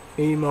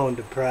 emo and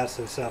depressed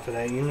and stuff like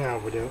that. You know how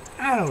we do.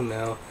 I don't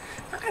know.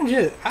 I'm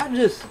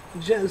just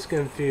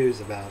confused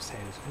about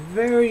things.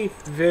 Very,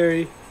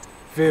 very.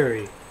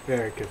 Very,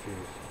 very confused.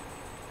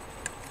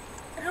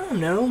 I don't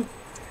know.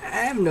 I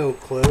have no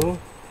clue.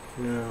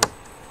 You know,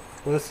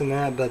 listen to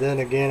that, but then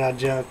again, I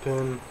jump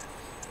in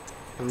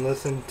and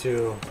listen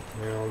to,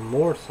 you know,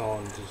 more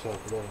songs and stuff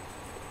like that.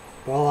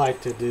 But I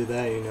like to do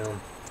that, you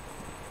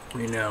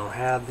know,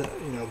 have the,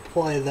 you know,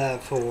 play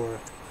that for,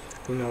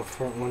 you know,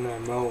 for when I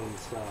mow and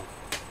stuff.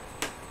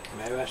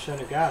 Maybe I should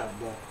have got it,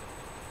 but.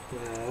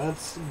 Yeah,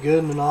 that's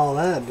good and all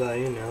that, but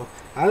you know,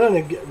 I'm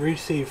gonna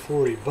receive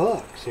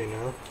 $40. You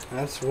know,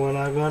 that's when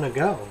I'm gonna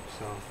go.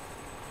 So,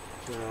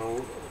 you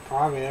know,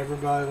 probably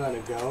everybody gonna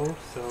go.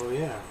 So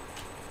yeah,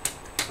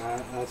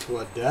 that's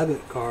what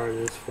debit card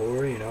is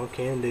for. You know,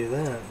 can do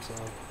that. So,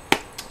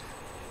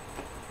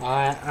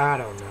 I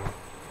don't know.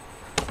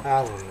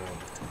 I don't know.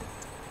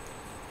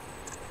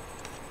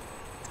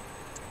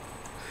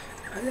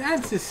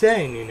 That's the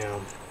saying, you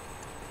know.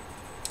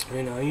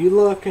 You know, you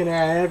looking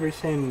at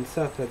everything and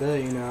stuff like that,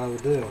 you know, I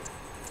would do.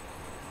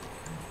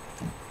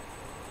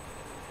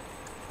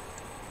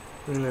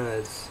 You know,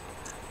 it's,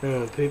 you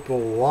know, people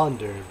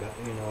wonder about,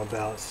 you know,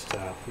 about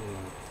stuff, you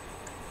know.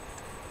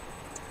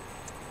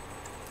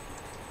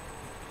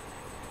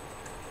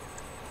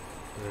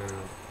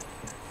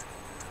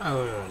 I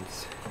don't know,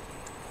 it's,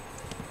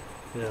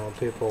 you know,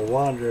 people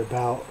wonder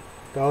about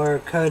our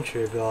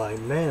country, but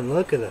like, man,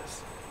 look at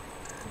this.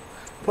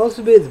 Supposed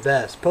to be the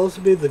best, supposed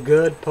to be the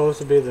good, supposed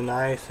to be the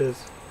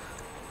nicest,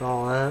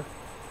 all that.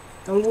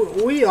 And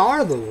we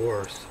are the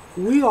worst.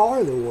 We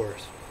are the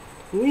worst.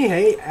 We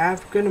hate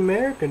African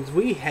Americans.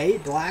 We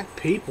hate black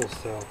people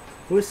still.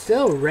 We're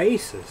still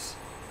racist.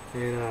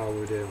 You know how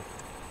we do.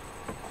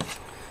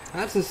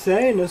 That's a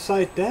saying, just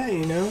like that,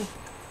 you know.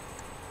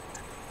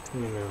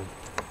 You know.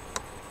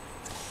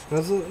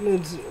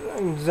 It's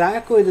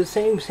exactly the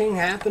same thing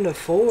happened to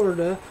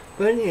Florida,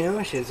 but you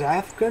know, she's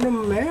African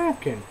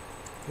American.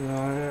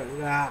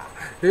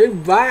 He's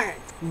back.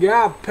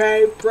 Got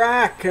paid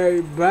back.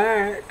 He's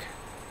back.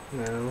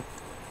 No.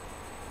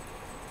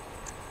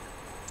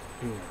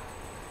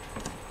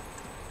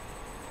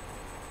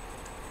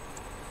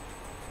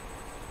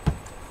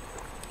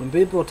 No. when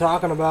people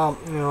talking about,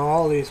 you know,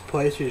 all these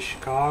places,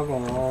 Chicago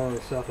and all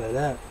this stuff like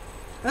that,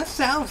 that's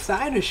south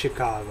side of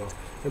Chicago.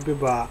 And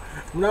people are,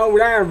 no,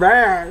 they're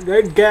bad.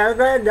 They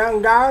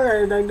don't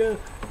go.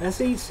 That's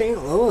East St.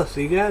 Louis.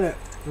 You got it.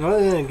 Well,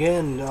 then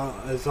again,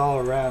 it's all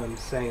around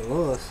St.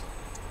 Louis.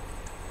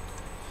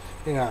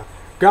 You know,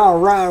 go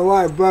right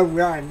away,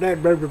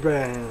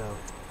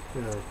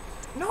 you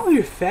know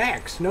your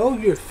facts. Know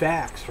your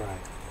facts, right?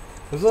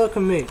 Cause look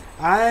at me.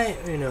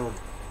 You know,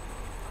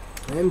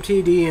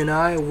 MTD and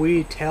I,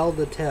 we tell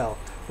the tale.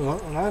 Well,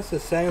 that's the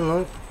same.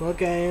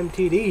 Look at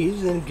MTD.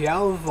 He's in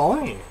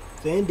California,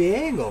 San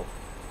Diego,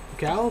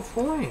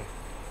 California.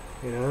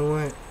 You know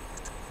what?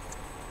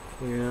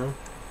 You know,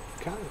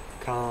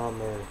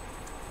 calm or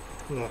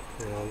you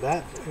know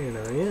that. You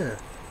know, yeah.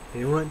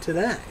 He went to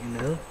that. You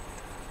know,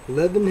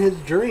 living his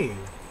dream.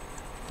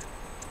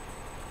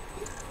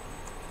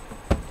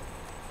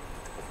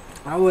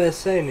 I was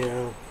saying,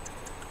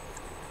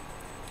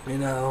 you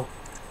know,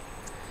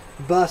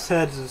 bus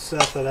heads and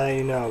stuff that I,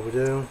 you know,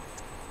 do.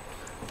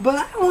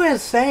 But I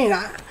was saying,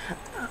 I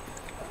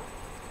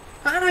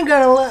don't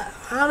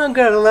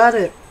gotta let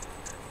it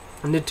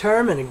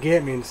determine and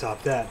get me and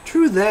stuff that.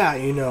 True that,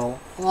 you know,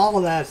 all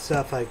of that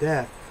stuff like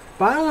that.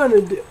 But I'm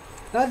gonna do.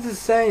 That's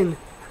just saying,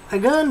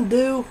 I'm gonna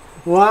do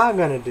what I'm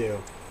gonna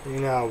do. You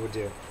know how we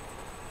do.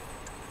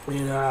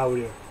 You know how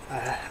we do.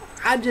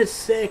 I'm just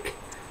sick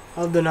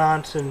of the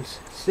nonsense,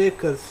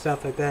 sick of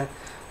stuff like that.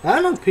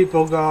 I know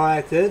people go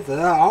like this,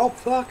 oh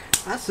fuck,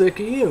 I'm sick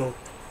of you.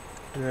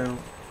 You know.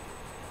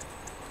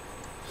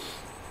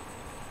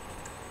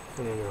 I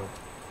don't know.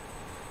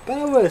 But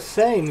I was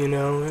saying, you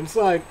know, it's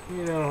like,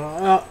 you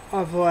know,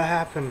 of what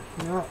happened.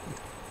 You know,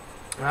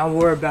 I don't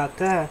worry about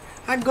that.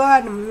 I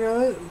got, you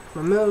know,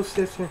 my middle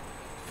sister,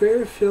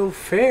 Fairfield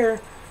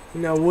Fair,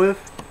 you know, with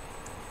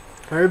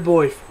her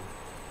boyfriend.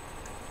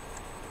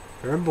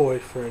 Her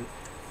boyfriend.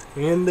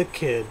 And the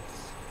kids,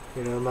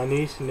 you know, my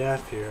niece and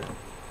nephew.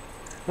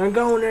 I'm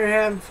going there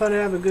having fun,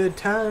 having a good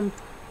time.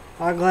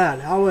 I'm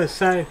glad. I was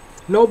saying,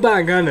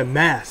 nobody gonna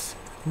mess.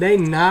 They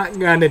not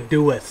gonna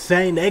do a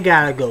thing. They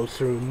gotta go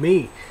through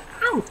me.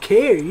 I don't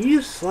care.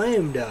 You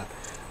slammed up.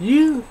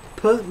 You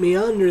put me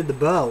under the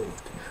boat,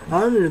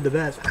 under the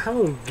bus. I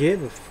don't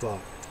give a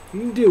fuck. You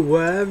can do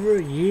whatever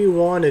you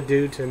want to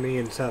do to me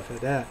and stuff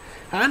like that.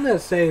 I'm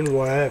not saying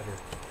whatever.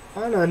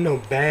 I'm not no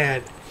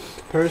bad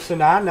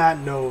person. I'm not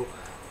no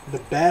the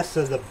best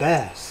of the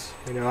best.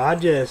 You know, I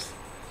just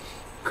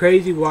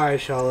CrazyWyatt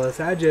Charlotte.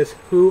 I just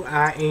who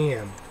I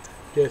am.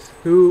 Just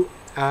who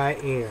I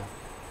am.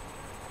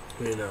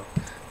 You know.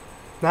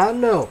 Not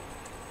no.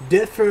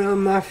 Different of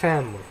my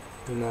family.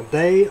 You know,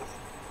 they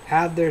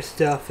have their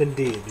stuff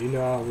indeed. You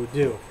know how we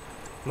do.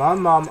 My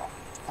mom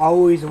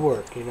always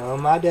worked, you know.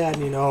 My dad,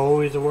 you know,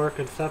 always work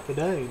and stuff like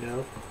that, you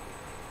know.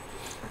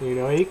 You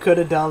know, he could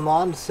have done a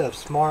lot of stuff.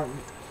 Smart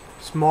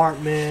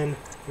man,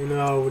 you know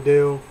how we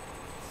do.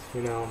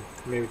 You know,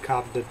 maybe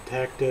cop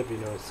detective, you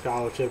know,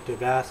 scholarship to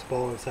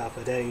basketball and stuff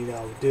like that, you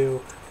know, we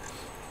do.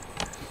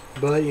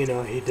 But, you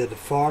know, he did the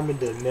farming,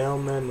 did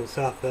mailman and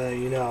stuff like that,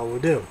 you know, we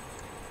do.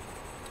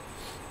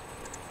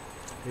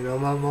 You know,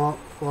 my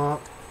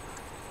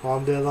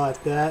mom did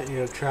like that, you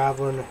know,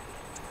 traveling,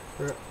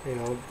 you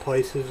know,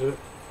 places,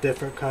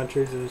 different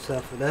countries and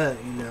stuff like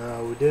that, you know,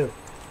 how we do.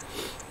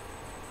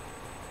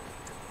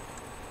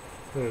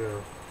 You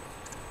know,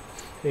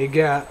 you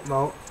got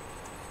my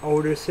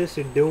older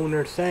sister doing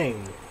her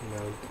thing,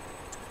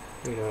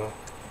 you know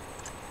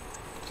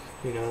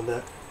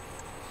that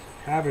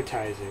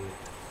advertising,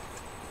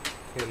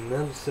 and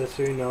middle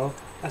sister, you know,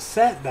 a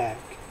setback.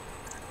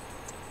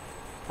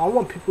 I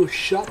want people to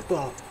shut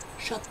the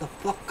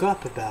fuck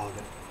up about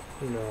it,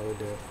 you know how we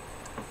do.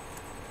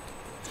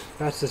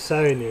 That's the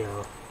saying, you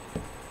know.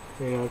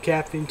 You know,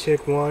 Captain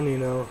Chick 1, you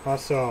know, I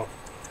saw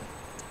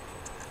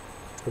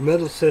her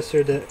middle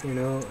sister that, you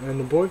know, and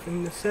the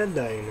boyfriend that said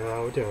that, you know,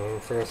 how we do. On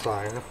the first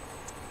line,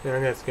 you know, I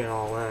guess get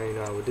all out, you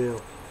know, how we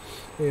do.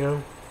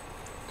 You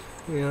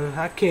know,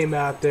 I came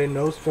out there,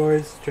 no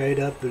stories, straight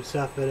up and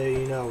stuff that,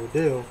 you know, how we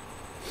do.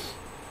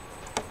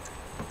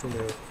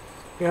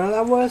 You know,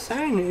 that was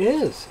saying it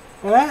is.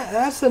 And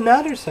that's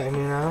another thing,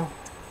 you know.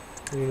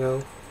 You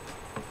know,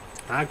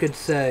 I could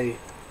say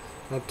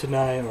up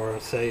tonight, or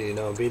say, you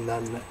know, being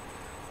the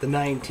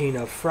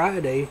 19th of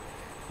Friday,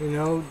 you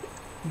know,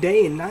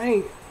 day and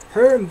night,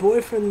 her and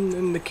boyfriend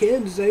and the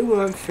kids, they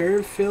went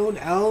Fairfield,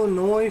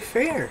 Illinois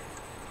Fair.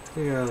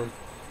 You know,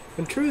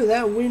 and true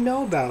that, we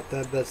know about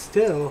that, but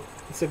still,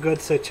 it's a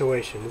good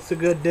situation. It's a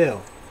good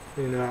deal.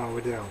 You know how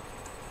we do.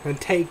 And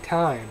take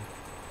time.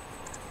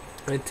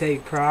 And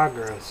take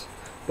progress.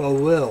 But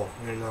will,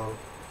 you know.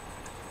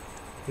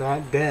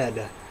 Not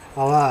dead.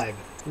 Alive.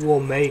 We'll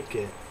make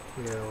it.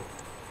 You know.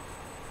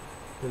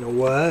 You know,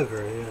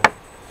 whatever, yeah.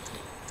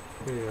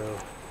 You know,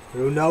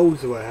 who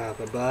knows what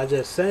happened, but I'm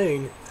just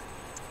saying,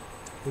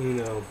 you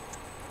know,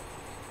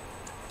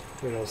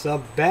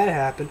 something bad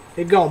happened,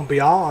 it's gonna be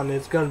on,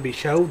 it's gonna be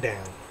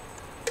showdown.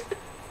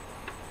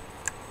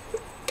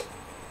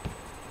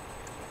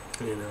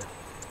 You know.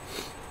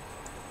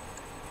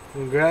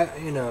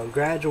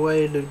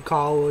 graduated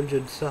college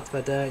and stuff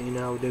like that.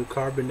 Do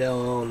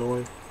Carbondale,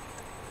 Illinois.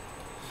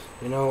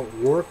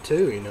 Work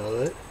too.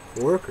 That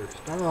workers,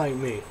 not like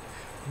me,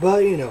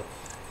 but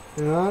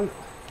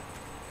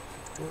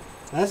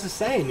that's the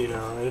saying.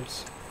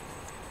 It's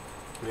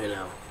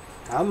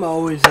I'm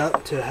always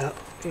up to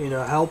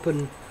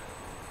helping.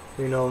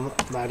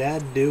 My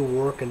dad do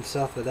work and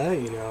stuff like that.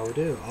 I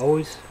do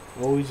always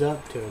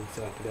up to and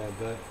stuff like that.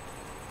 But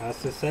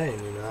that's the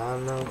saying. I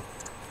don't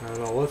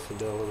know what's the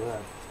deal with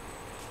that.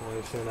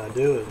 Only thing I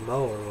do is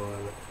mow or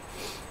whatever.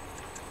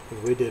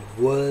 We did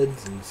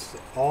woods and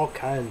all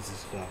kinds of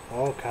stuff. You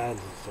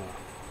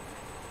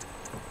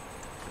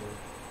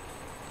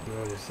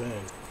know what I'm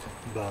saying?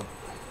 But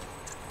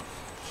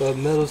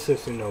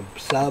Middlesex,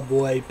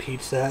 Subway,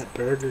 Pizza Hut,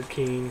 Burger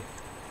King,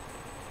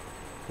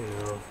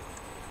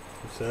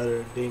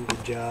 etc. Did a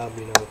good job,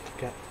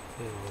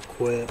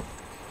 quit.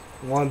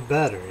 Want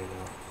better,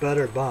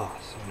 better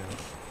boss,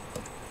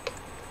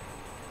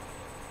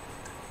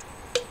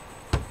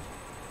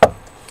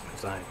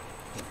 It's like,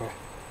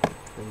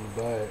 in the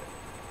back,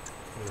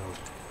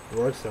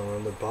 work somewhere,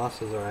 the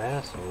bosses are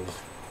assholes.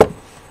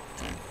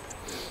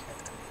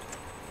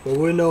 But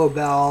we know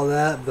about all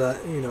that, but,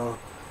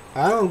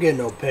 I don't get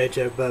no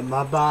paycheck, but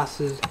my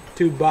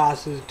two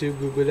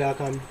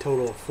Google.com,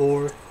 total of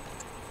 4,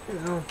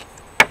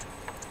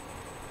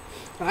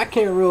 I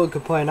can't really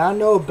complain. I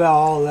know about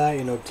all that,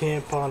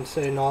 tampon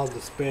saying all the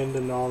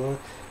spending and all that.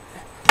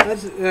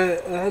 That's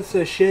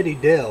a shitty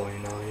deal,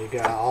 You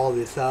got all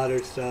this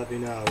other stuff,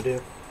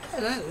 do.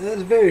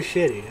 That's very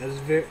shitty. That's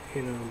very,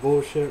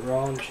 bullshit,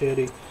 wrong,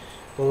 shitty.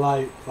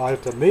 But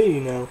like to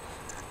me, no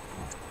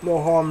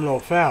harm, no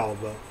foul.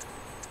 But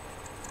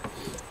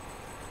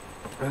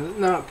it's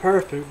not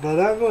perfect. But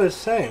that's what it's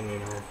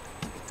saying,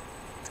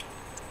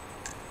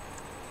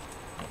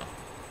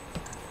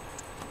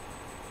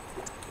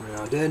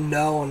 Didn't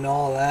know and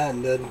all that,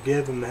 and didn't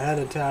give them ahead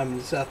of time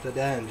and stuff like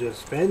that, and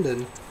just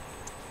spending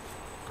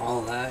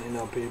all that,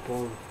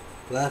 people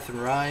left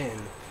and right,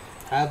 and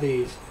have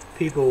these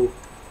people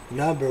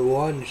number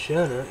one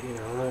shouldn't,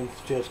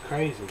 it's just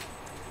crazy.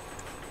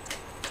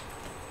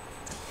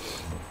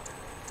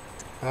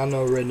 I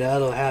know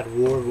Ronaldo had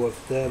war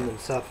with them and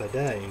stuff like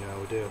that,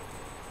 do.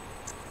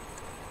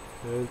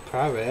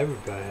 Probably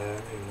everybody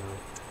had,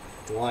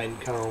 Wine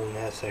Cone,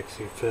 that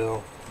sexy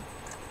Phil.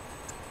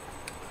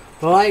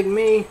 But like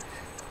me,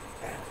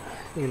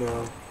 I'm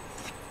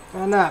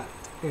not,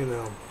 I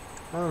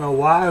don't know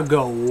why I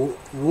go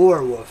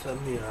war with them,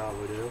 I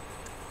would do.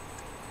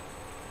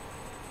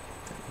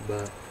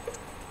 But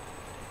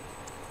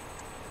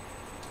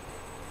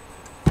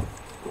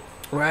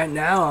right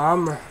now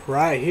I'm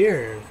right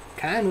here,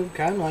 kind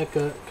of like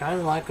a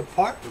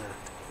partner,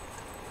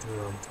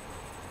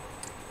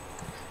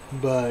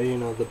 But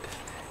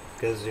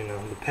because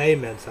the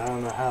payments, I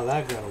don't know how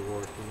that gonna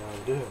work,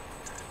 do.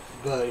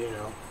 But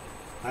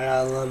I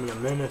got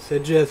 11 minutes.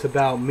 It's just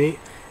about me.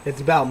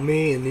 It's about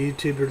me and the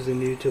YouTubers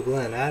and YouTube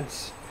land.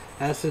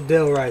 That's the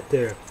deal right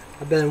there.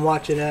 I've been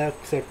watching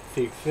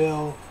XXC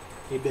Phil.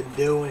 He been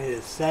doing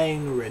his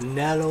thing.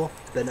 Ronaldo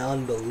been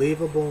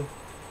unbelievable.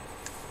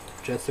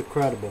 Just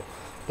incredible.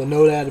 But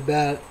know that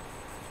about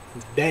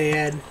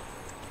Dad,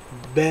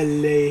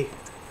 Belly.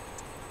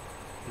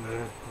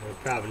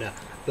 Probably not.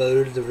 But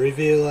there's the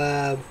review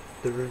lab,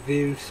 the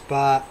review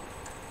spot,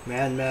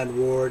 Mad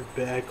Ward,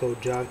 Echo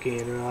Junkie,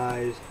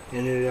 Energy.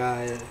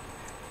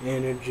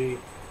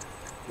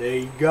 There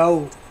you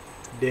go.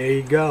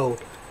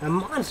 And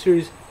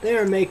Monsters, they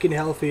are making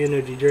healthy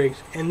energy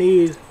drinks, and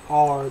these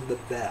are the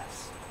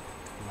best.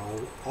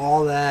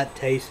 All that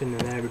tasting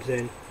and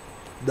everything,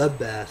 the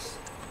best.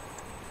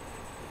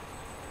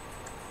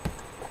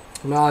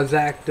 Nas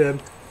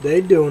Active,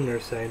 they doing their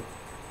thing.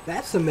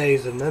 That's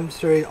amazing. Them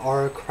three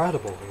are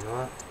incredible.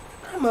 Not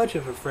much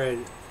of a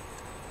afraid.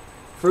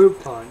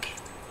 Fruit Punch.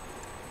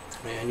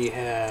 Man, you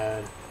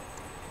had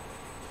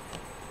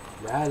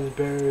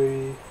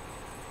raspberry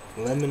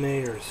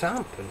lemonade or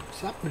something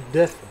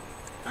different.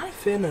 I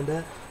feeling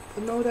that,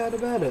 but no doubt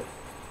about it.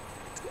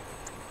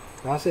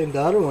 I think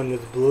the other one is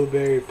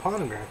blueberry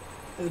pomegranate.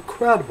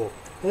 Incredible.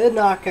 They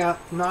knock out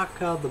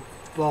the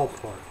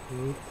ballpark.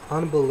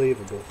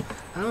 Unbelievable.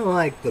 I don't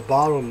like the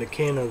bottle and the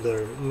can of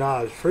their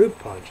Nas Fruit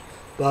Punch,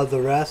 but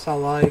the rest I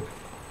like.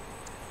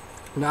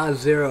 Nas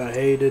Zero I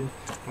hated.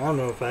 I don't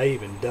know if I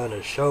even done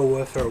a show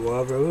with her or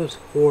whatever. It was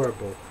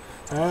horrible.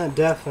 I'm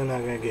definitely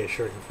not gonna get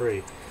sugar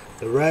free.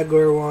 The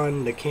regular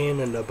one, the can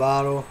and the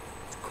bottle,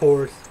 of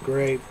course,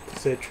 grape,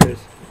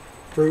 citrus,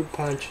 Fruit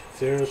Punch,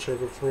 zero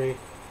sugar free.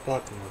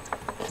 Fuck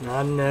no.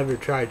 I never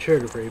tried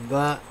sugar free,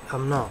 but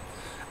I'm not.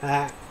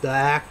 The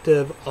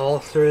Active, all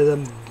three of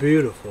them,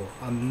 beautiful,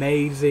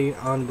 amazing,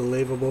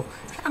 unbelievable.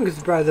 I'm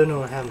surprised they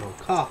don't have no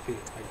coffee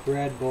like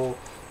Red Bull,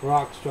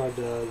 Rockstar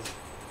does.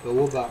 But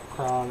what about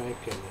Chronic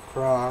and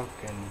Kronk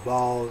and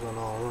Balls and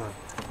all that?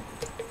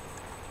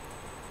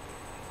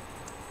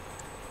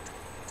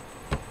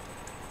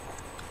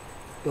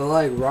 But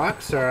like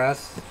Rockstar,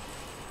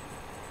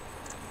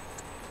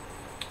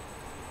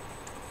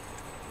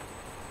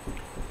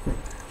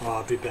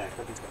 I'll be back.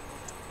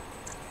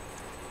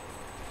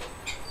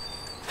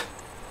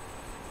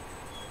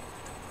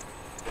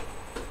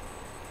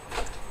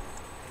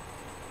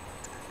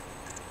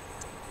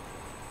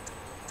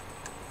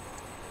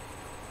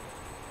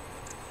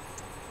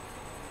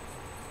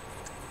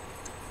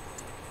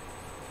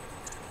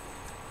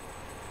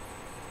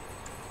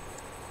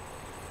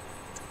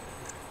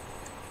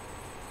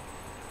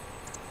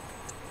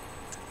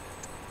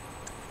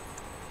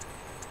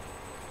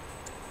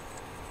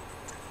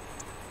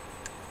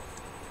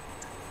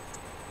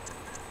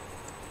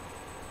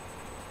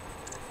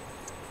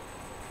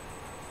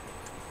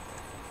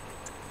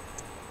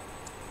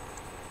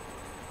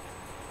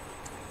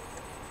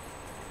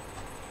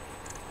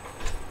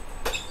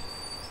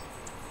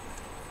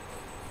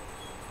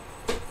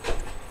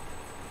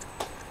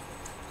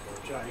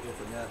 Try to get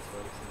the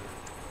Netflix.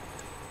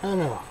 I don't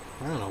know.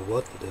 I don't know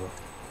what to do.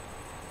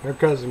 Her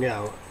cousin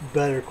got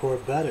better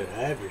at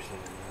everything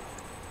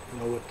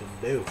now. Know what to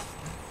do.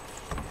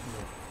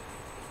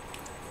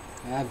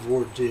 I've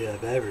 4G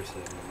of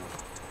everything now.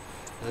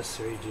 That's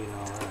 3G and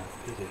all that.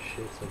 Piece of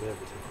shits of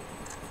everything.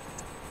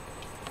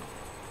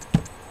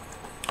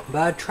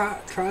 But I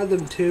tried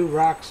them two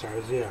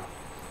Rockstars, yeah.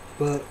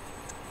 But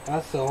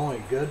that's the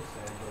only good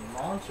thing.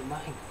 But Monster,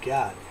 my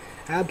God.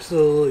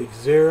 Absolutely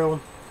zero.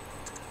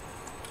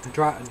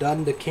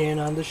 Done the can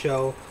on the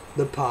show,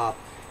 the pop.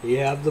 You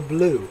have the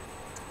blue,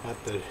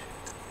 not the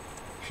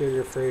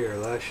sugar free or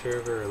less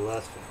sugar or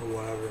less or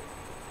whatever,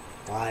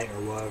 light or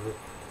whatever.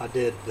 I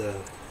did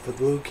the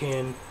blue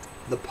can,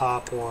 the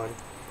pop one.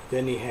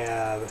 Then you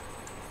have,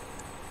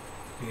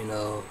 you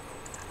know,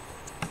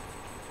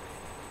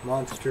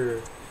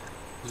 Monster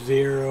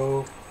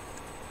Zero,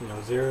 you know,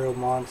 Zero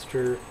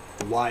Monster,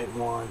 the white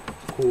one,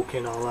 cool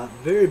can, all that.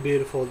 Very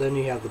beautiful. Then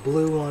you have the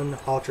blue one,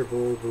 Ultra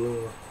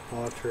Blue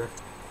Ultra.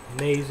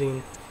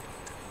 Amazing.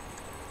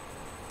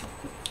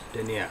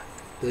 Then you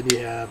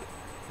have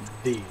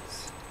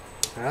these.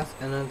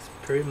 And that's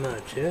pretty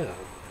much it.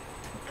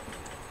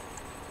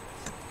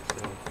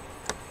 So,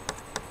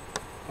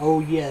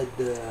 oh yeah,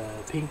 the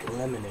pink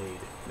lemonade.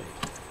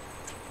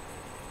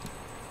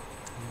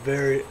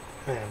 Very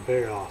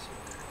awesome.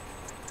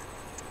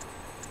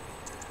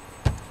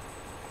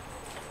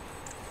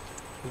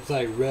 It's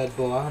like Red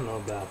Bull. I don't know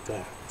about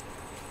that.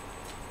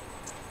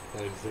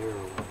 Like Zero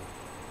one.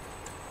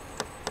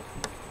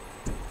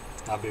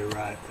 I'll be right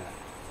back.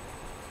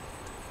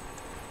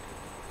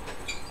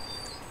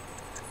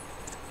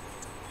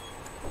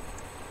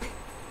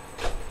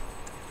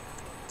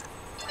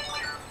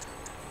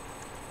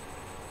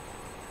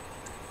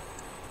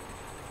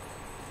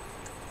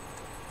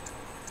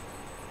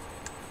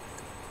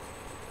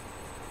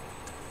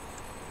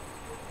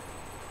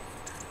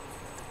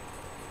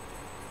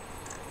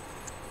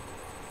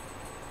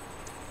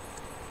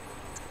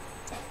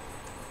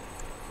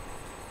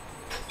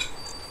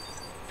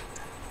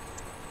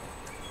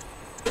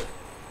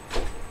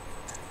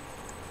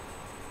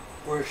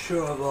 We're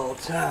short of all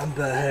time,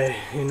 but hey,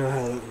 you know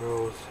how it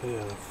rolls.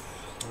 Yeah,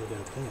 look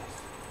at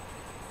this.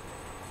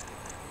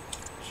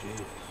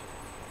 Jeez.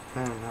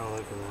 I don't know, look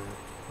at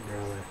that,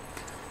 brother.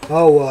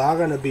 Oh, well, I'm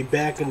gonna be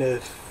back in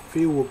the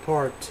fuel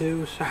part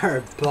 2. Sorry,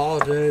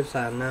 apologize,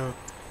 I know.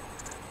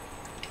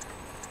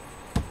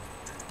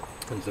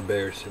 It's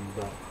embarrassing,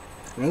 but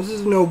this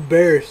is no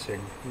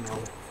embarrassing, you know.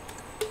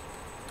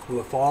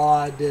 With all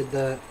I did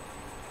that,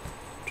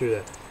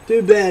 too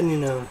bad, you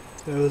know,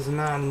 it was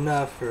not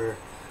enough for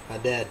my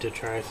dad to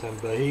try some,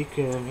 but he's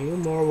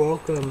more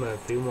welcome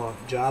if you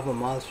want Java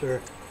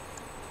Monster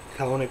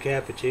Kona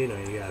cappuccino.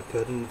 You gotta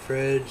put in the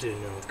fridge, and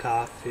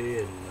coffee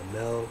and the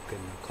milk and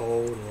the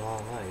cold and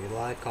all that. You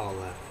like all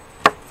that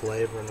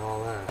flavor and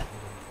all that,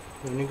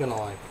 and you're gonna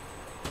like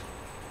it.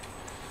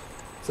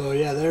 So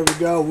yeah, there we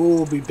go.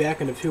 We'll be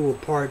back in the fuel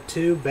part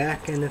 2.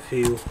 Back in the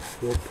fuel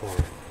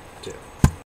part.